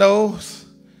in my nose,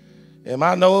 and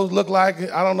my nose looked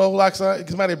like, I don't know, like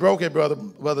somebody broke it,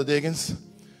 Brother Diggins.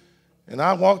 And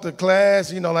I walked to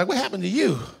class, like, what happened to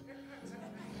you?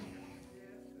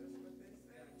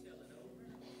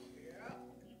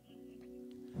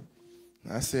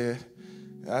 I said,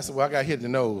 well, I got hit in the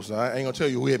nose, so I ain't going to tell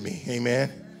you who hit me,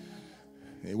 amen.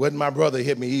 It wasn't my brother who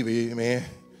hit me either, amen.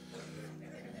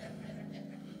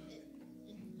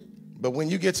 But when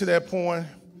you get to that point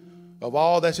of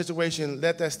all that situation,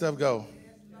 let that stuff go.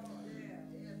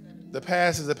 The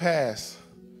past is the past.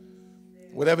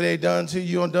 Whatever they done to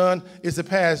you undone, it's the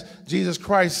past. Jesus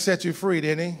Christ set you free,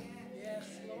 didn't he?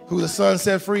 Who the Son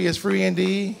set free is free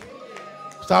indeed.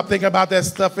 Stop thinking about that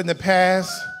stuff in the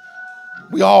past.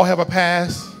 We all have a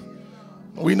past.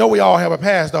 We know we all have a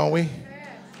past, don't we?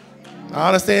 I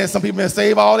understand some people been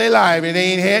saved all their life and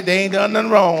they ain't done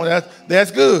nothing wrong.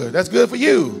 That's good. That's good for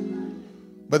you.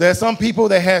 But there's some people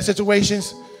that have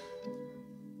situations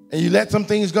and you let some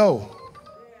things go.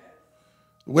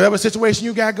 Whatever situation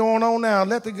you got going on now,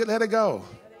 let it go.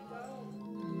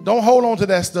 Don't hold on to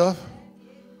that stuff.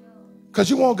 Because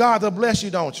you want God to bless you,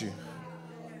 don't you?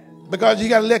 Because you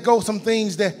got to let go of some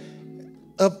things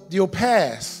of your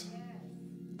past.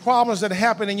 Problems that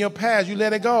happened in your past, you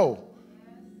let it go.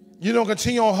 You don't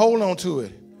continue on holding on to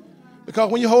it. Because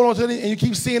when you hold on to it and you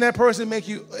keep seeing that person make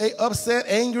you upset,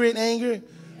 angry,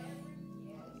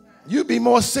 you'd be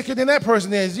more sicker than that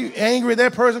person is. You angry at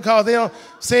that person because they don't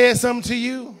say something to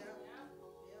you,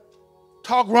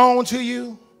 talk wrong to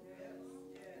you.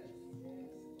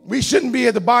 We shouldn't be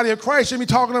at the body of Christ, shouldn't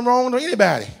be talking wrong to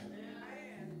anybody.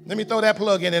 Let me throw that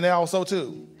plug in there also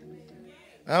too.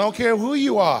 I don't care who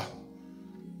you are.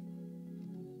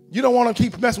 You don't want to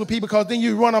keep messing with people because then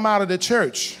you run them out of the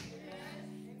church.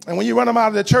 And when you run them out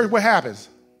of the church, what happens?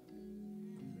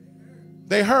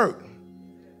 They hurt.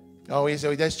 Oh, he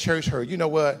said, that's church hurt. You know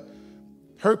what?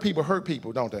 Hurt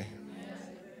people, don't they?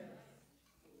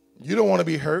 You don't want to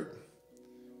be hurt.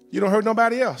 You don't hurt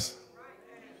nobody else.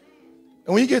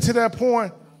 And when you get to that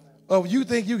point of you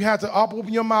think you have to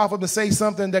open your mouth up and say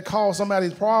something that causes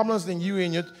somebody's problems, then you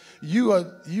are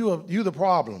the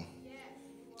problem.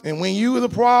 And when you are the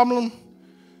problem,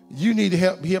 you need to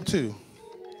help too.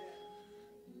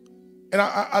 And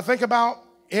I think about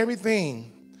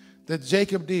everything that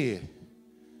Jacob did.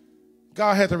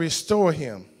 God had to restore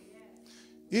him.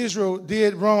 Israel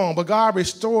did wrong, but God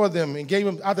restored them and gave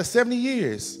them, after 70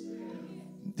 years,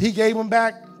 he gave them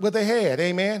back what they had,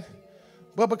 amen?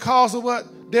 But because of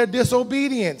what? Their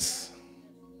disobedience.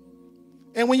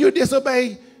 And when you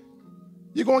disobey,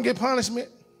 you're going to get punishment.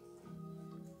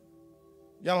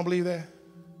 Y'all don't believe that?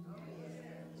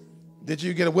 Did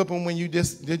you get a whipping when you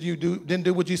didn't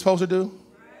do what you're supposed to do?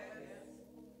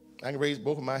 I can raise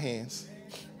both of my hands.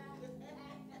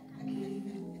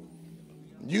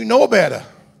 You know better.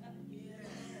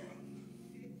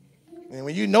 And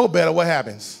when you know better, what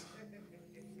happens?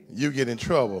 You get in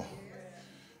trouble.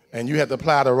 And you have to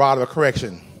apply the rod of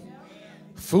correction.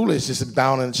 Foolishness is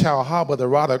bound in the child heart, but the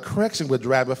rod of correction will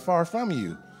drive it far from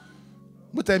you.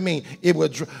 What that mean?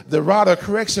 The rod of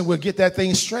correction will get that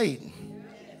thing straight.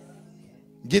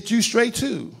 Get you straight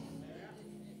too.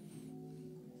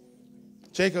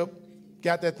 Jacob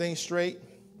got that thing straight.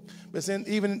 But then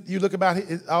even you look about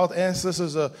all the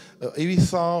ancestors of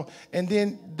Esau, and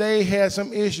then they had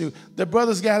some issue. The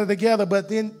brothers got it together, but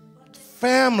then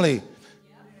family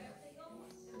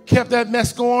kept that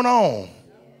mess going on.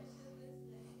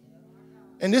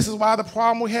 And this is why the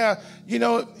problem we have,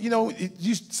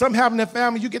 something happened in the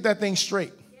family, you get that thing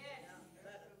straight.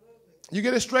 You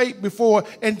get it straight before,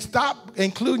 and stop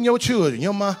including your children.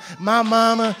 My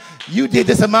mama, you did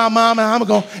this to my mama,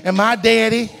 and my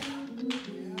daddy,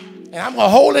 and I'm going to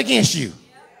hold it against you.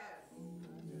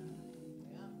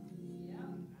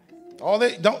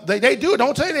 They do it.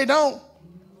 Don't tell you they don't.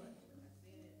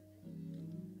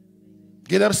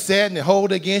 Get upset and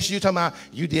hold it against you, talking about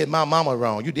you did my mama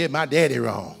wrong, you did my daddy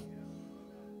wrong.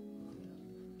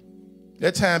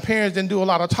 That time parents didn't do a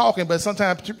lot of talking, but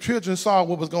sometimes children saw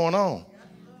what was going on.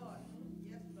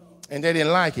 And they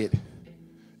didn't like it.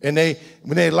 And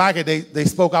when they like it, they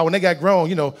spoke out. When they got grown,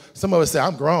 some of us say,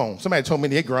 I'm grown. Somebody told me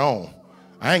they're grown.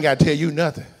 I ain't got to tell you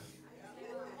nothing.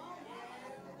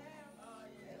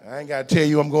 I ain't got to tell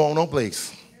you I'm going no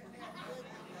place.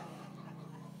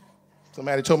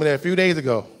 Somebody told me that a few days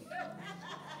ago.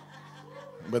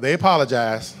 But they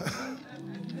apologized.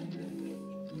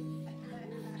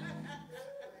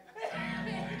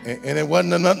 And it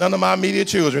wasn't none of my immediate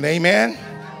children. Amen?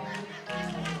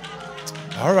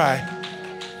 All right.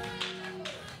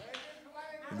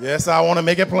 Yes, I want to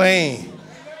make it plain.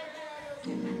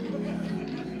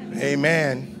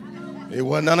 Amen. It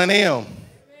wasn't none of them.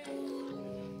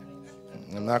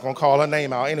 I'm not going to call her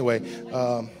name out anyway.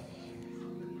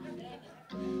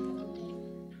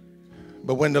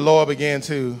 But when the Lord began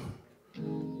to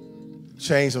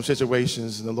change some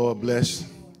situations and the Lord blessed,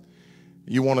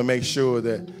 you want to make sure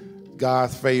that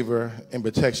God's favor and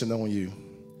protection on you.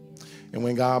 And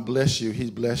when God bless you, He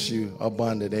bless you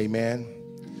abundant. Amen.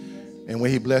 And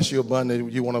when He bless you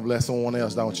abundant, you want to bless someone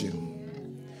else, don't you?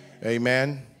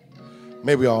 Amen.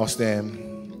 Maybe we all stand.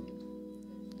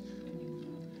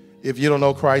 If you don't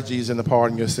know Christ Jesus and the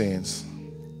pardon of your sins,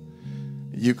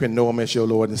 you can know Him as your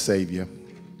Lord and Savior.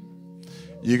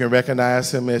 You can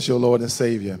recognize Him as your Lord and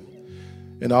Savior.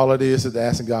 And all it is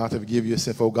asking God to forgive your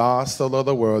sin. For God so loved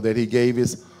the world that He gave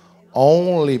His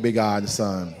only begotten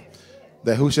Son,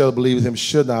 that whosoever believes Him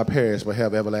should not perish but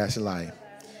have everlasting life.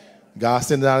 God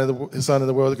sent out His Son in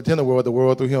the world to contend the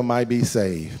world through Him might be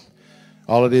saved.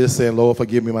 All it is saying, Lord,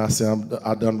 forgive me my sin,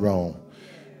 I've done wrong.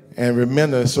 And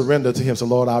remember, surrender to Him. So,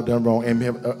 Lord, I've done wrong. And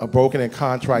have a broken and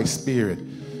contrite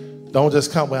spirit. Don't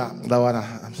just come out, Lord,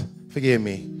 forgive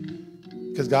me.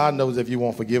 Because God knows if you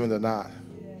want forgiven or not.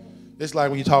 It's like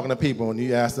when you're talking to people and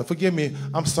you ask them, forgive me,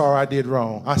 I'm sorry I did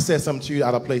wrong. I said something to you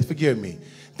out of place, forgive me.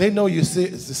 They know you're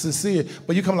sincere,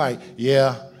 but you come like,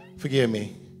 yeah, forgive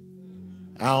me.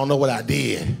 I don't know what I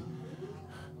did.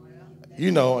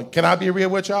 Can I be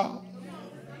real with y'all?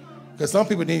 Because some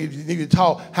people need to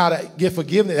talk how to get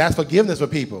forgiveness. That's forgiveness for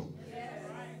people.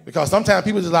 Because sometimes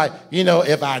people just like,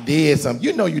 if I did something,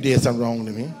 you did something wrong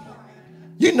to me.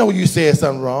 You said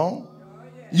something wrong.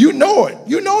 You know it.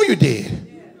 You did.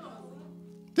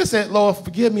 Just said, Lord,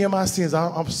 forgive me of my sins.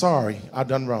 I'm sorry. I've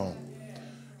done wrong.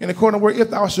 And according to the word, if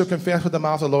thou shalt confess with the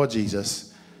mouth of the Lord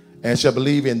Jesus and shalt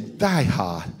believe in thy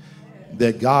heart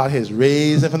that God has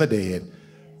raised him from the dead,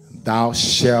 thou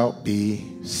shalt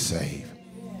be saved.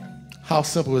 How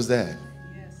simple is that?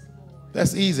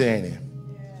 That's easy, ain't it?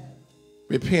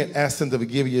 Repent, ask him to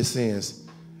forgive you your sins.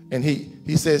 And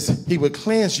he says he will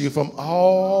cleanse you from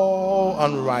all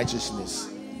unrighteousness.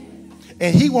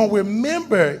 And he won't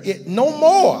remember it no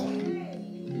more.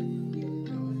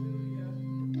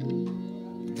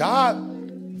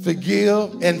 God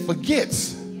forgive and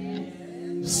forgets.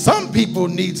 Some people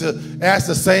need to ask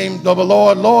the same,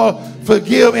 Lord,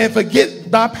 forgive and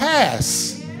forget thy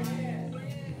past.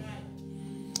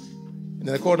 And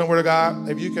then according to the word of God,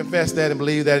 if you confess that and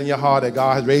believe that in your heart that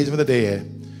God has raised him from the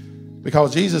dead,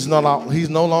 because Jesus he's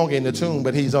no longer in the tomb,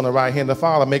 but he's on the right hand of the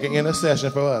Father making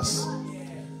intercession for us.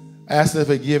 Ask him to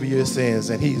forgive your sins,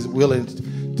 and he's willing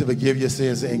to forgive your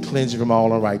sins and cleanse you from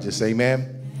all unrighteousness.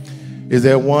 Amen. Is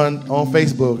there one on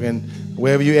Facebook and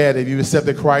wherever you at, if you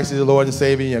accepted Christ as your Lord and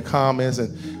Savior, in your comments,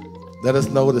 and let us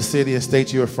know the city and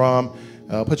state you're from.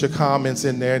 Put your comments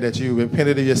in there that you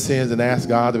repented of your sins and asked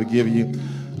God to forgive you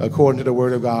according to the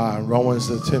word of God. Romans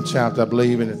the 10th chapter, I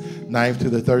believe, in the 9th to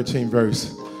the 13th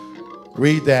verse.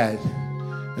 Read that.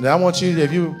 And I want you,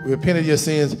 if you repented of your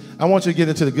sins, I want you to get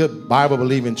into the good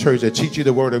Bible-believing church that teach you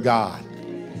the word of God.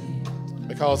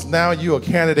 Because now you're a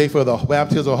candidate for the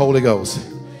baptism of the Holy Ghost.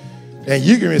 And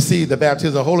you can receive the baptism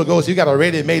of the Holy Ghost. You got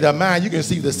already made up mind. You can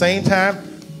receive the same time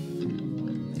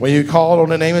when you call on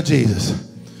the name of Jesus.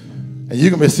 And you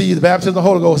can receive the baptism of the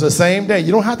Holy Ghost the same day.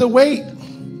 You don't have to wait.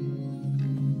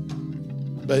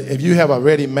 But if you have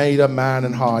already made up mind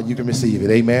and heart, you can receive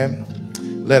it. Amen.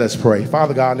 Let us pray.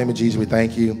 Father God, in the name of Jesus, we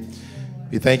thank you.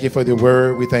 We thank you for the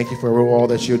word. We thank you for all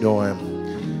that you're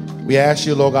doing. We ask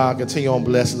you, Lord God, continue on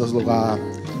blessing us, Lord God,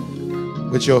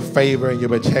 with your favor and your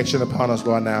protection upon us,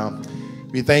 Lord, now.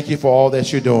 We thank you for all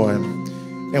that you're doing.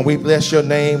 And we bless your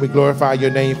name. We glorify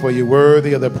your name, for you're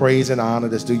worthy of the praise and honor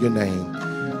that's due your name.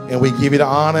 And we give you the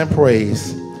honor and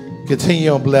praise.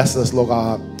 Continue on bless us, Lord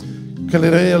God.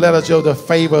 Continue to let us show the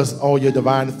favors, all your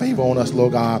divine favor on us,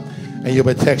 Lord God, and your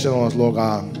protection on us, Lord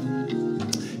God.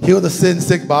 Heal the sin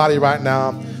sick body right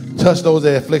now. Touch those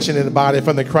that affliction in the body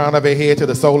from the crown of their head to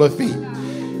the sole of their feet.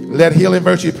 Let healing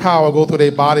virtue power go through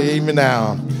their body even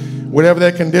now. Whatever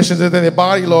their conditions is in their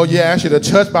body, Lord, you ask you to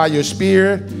touch by your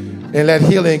spirit and let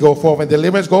healing go forth and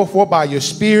deliverance go forth by your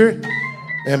spirit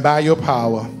and by your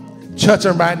power. Touch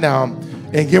them right now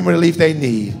and give them the relief they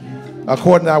need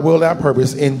according to our will and our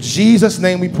purpose. In Jesus'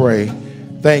 name we pray.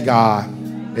 Thank God.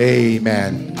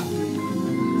 Amen.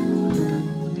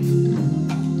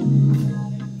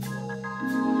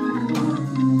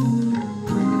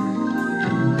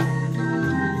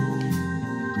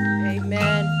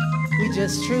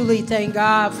 Just truly thank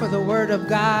God for the word of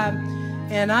God.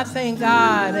 And I thank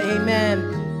God,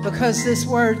 amen, because this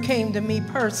word came to me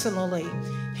personally,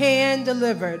 hand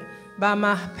delivered by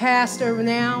my pastor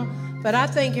now. But I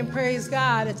thank and praise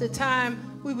God, at the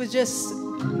time we were just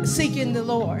seeking the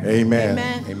Lord. Amen.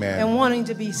 Amen. Amen. And wanting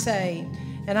to be saved.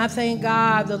 And I thank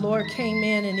God the Lord came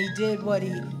in and he did what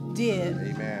he did.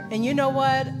 Amen. And you know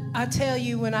what? I tell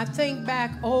you, when I think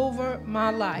back over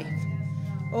my life,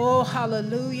 oh,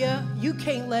 hallelujah, you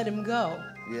can't let him go.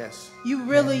 Yes. You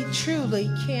really, truly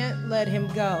can't let him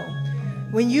go.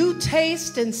 When you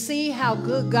taste and see how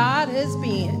good God has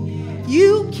been,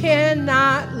 you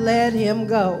cannot let him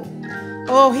go.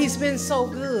 Oh, he's been so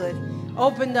good.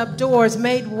 Opened up doors,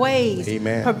 made ways,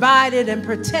 amen, provided and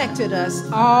protected us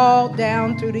all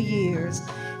down through the years.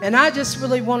 And I just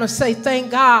really want to say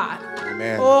thank God.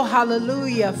 Amen. Oh,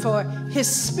 hallelujah, for his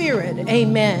spirit.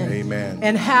 Amen. Amen.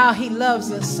 And how he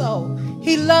loves us so.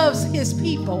 He loves his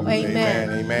people. Amen.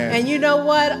 Amen. Amen. And you know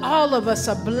what? All of us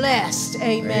are blessed.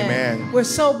 Amen. Amen. We're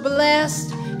so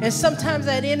blessed. And sometimes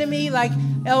that enemy, like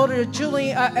Elder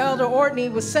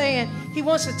Ortney was saying, he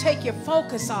wants to take your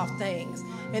focus off things.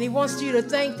 And he wants you to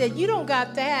think that you don't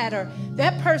got that, or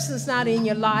that person's not in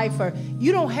your life, or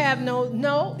you don't have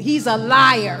no, he's a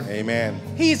liar. Amen.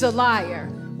 He's a liar.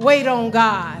 Wait on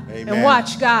God. Amen. And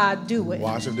watch God do it.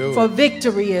 Watch him do it. For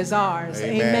victory is ours.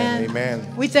 Amen. Amen.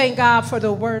 Amen. We thank God for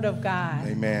the word of God.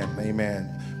 Amen.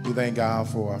 Amen. We thank God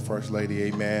for our First Lady.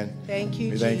 Amen. Thank you,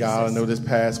 we Jesus. thank God. I know this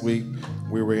past week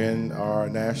we were in our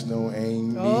national AIM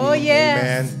meeting. Oh,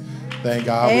 yes. Amen. Thank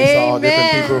God we saw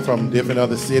different people from different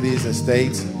other cities and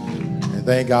states. And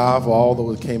thank God for all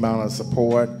those that came out and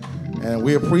support. And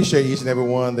we appreciate each and every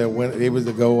one that went able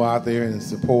to go out there and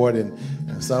support. And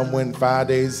some went 5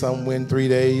 days, some went 3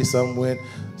 days, some went.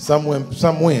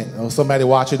 Or somebody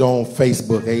watch it on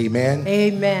Facebook. Amen.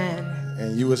 Amen.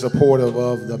 And you were supportive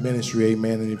of the ministry.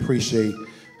 Amen. And we appreciate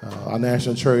our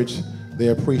national church. They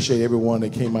appreciate everyone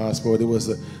that came out and supported. It was,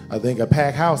 I think, a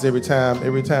packed house every time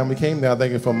we came there. I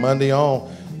think from Monday on,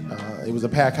 it was a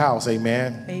packed house.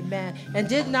 Amen. Amen. And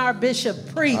didn't our bishop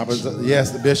preach?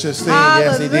 Yes, the bishop sing.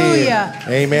 Hallelujah. Yes, he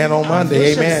did. Amen. On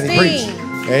Monday. Amen. He preached.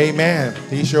 Amen.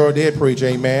 He sure did preach.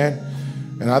 Amen.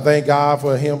 And I thank God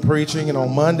for him preaching. And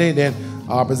on Monday, then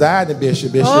our presiding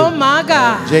bishop, oh my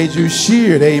God, J.J.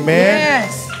 Sheard, amen,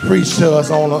 yes, preached to us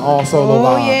on also.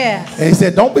 Oh yes. And he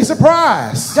said, don't be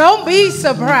surprised. Don't be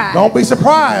surprised. Don't be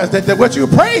surprised that what you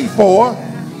prayed for,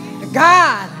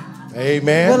 God,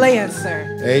 amen, will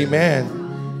answer.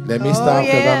 Amen. Let me stop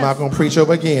because I'm not going to preach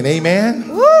over again. Amen.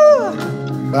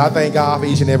 Woo. But I thank God for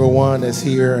each and every one that's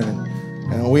here.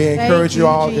 And we encourage you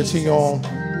all to continue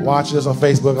on watching us on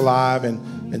Facebook Live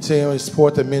and continue to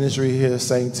support the ministry here at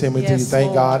St. Timothy. Yes,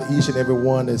 Thank Lord. God each and every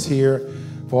one that's here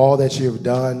for all that you've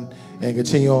done. And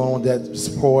continue on that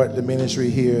support the ministry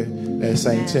here at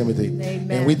St. Timothy.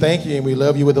 Amen. And we thank you and we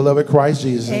love you with the love of Christ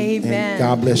Jesus. Amen. And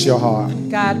God bless your heart.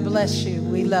 God bless you.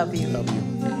 We love you. Love you.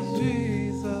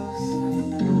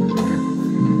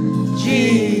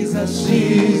 Jesus,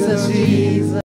 Jesus, Jesus.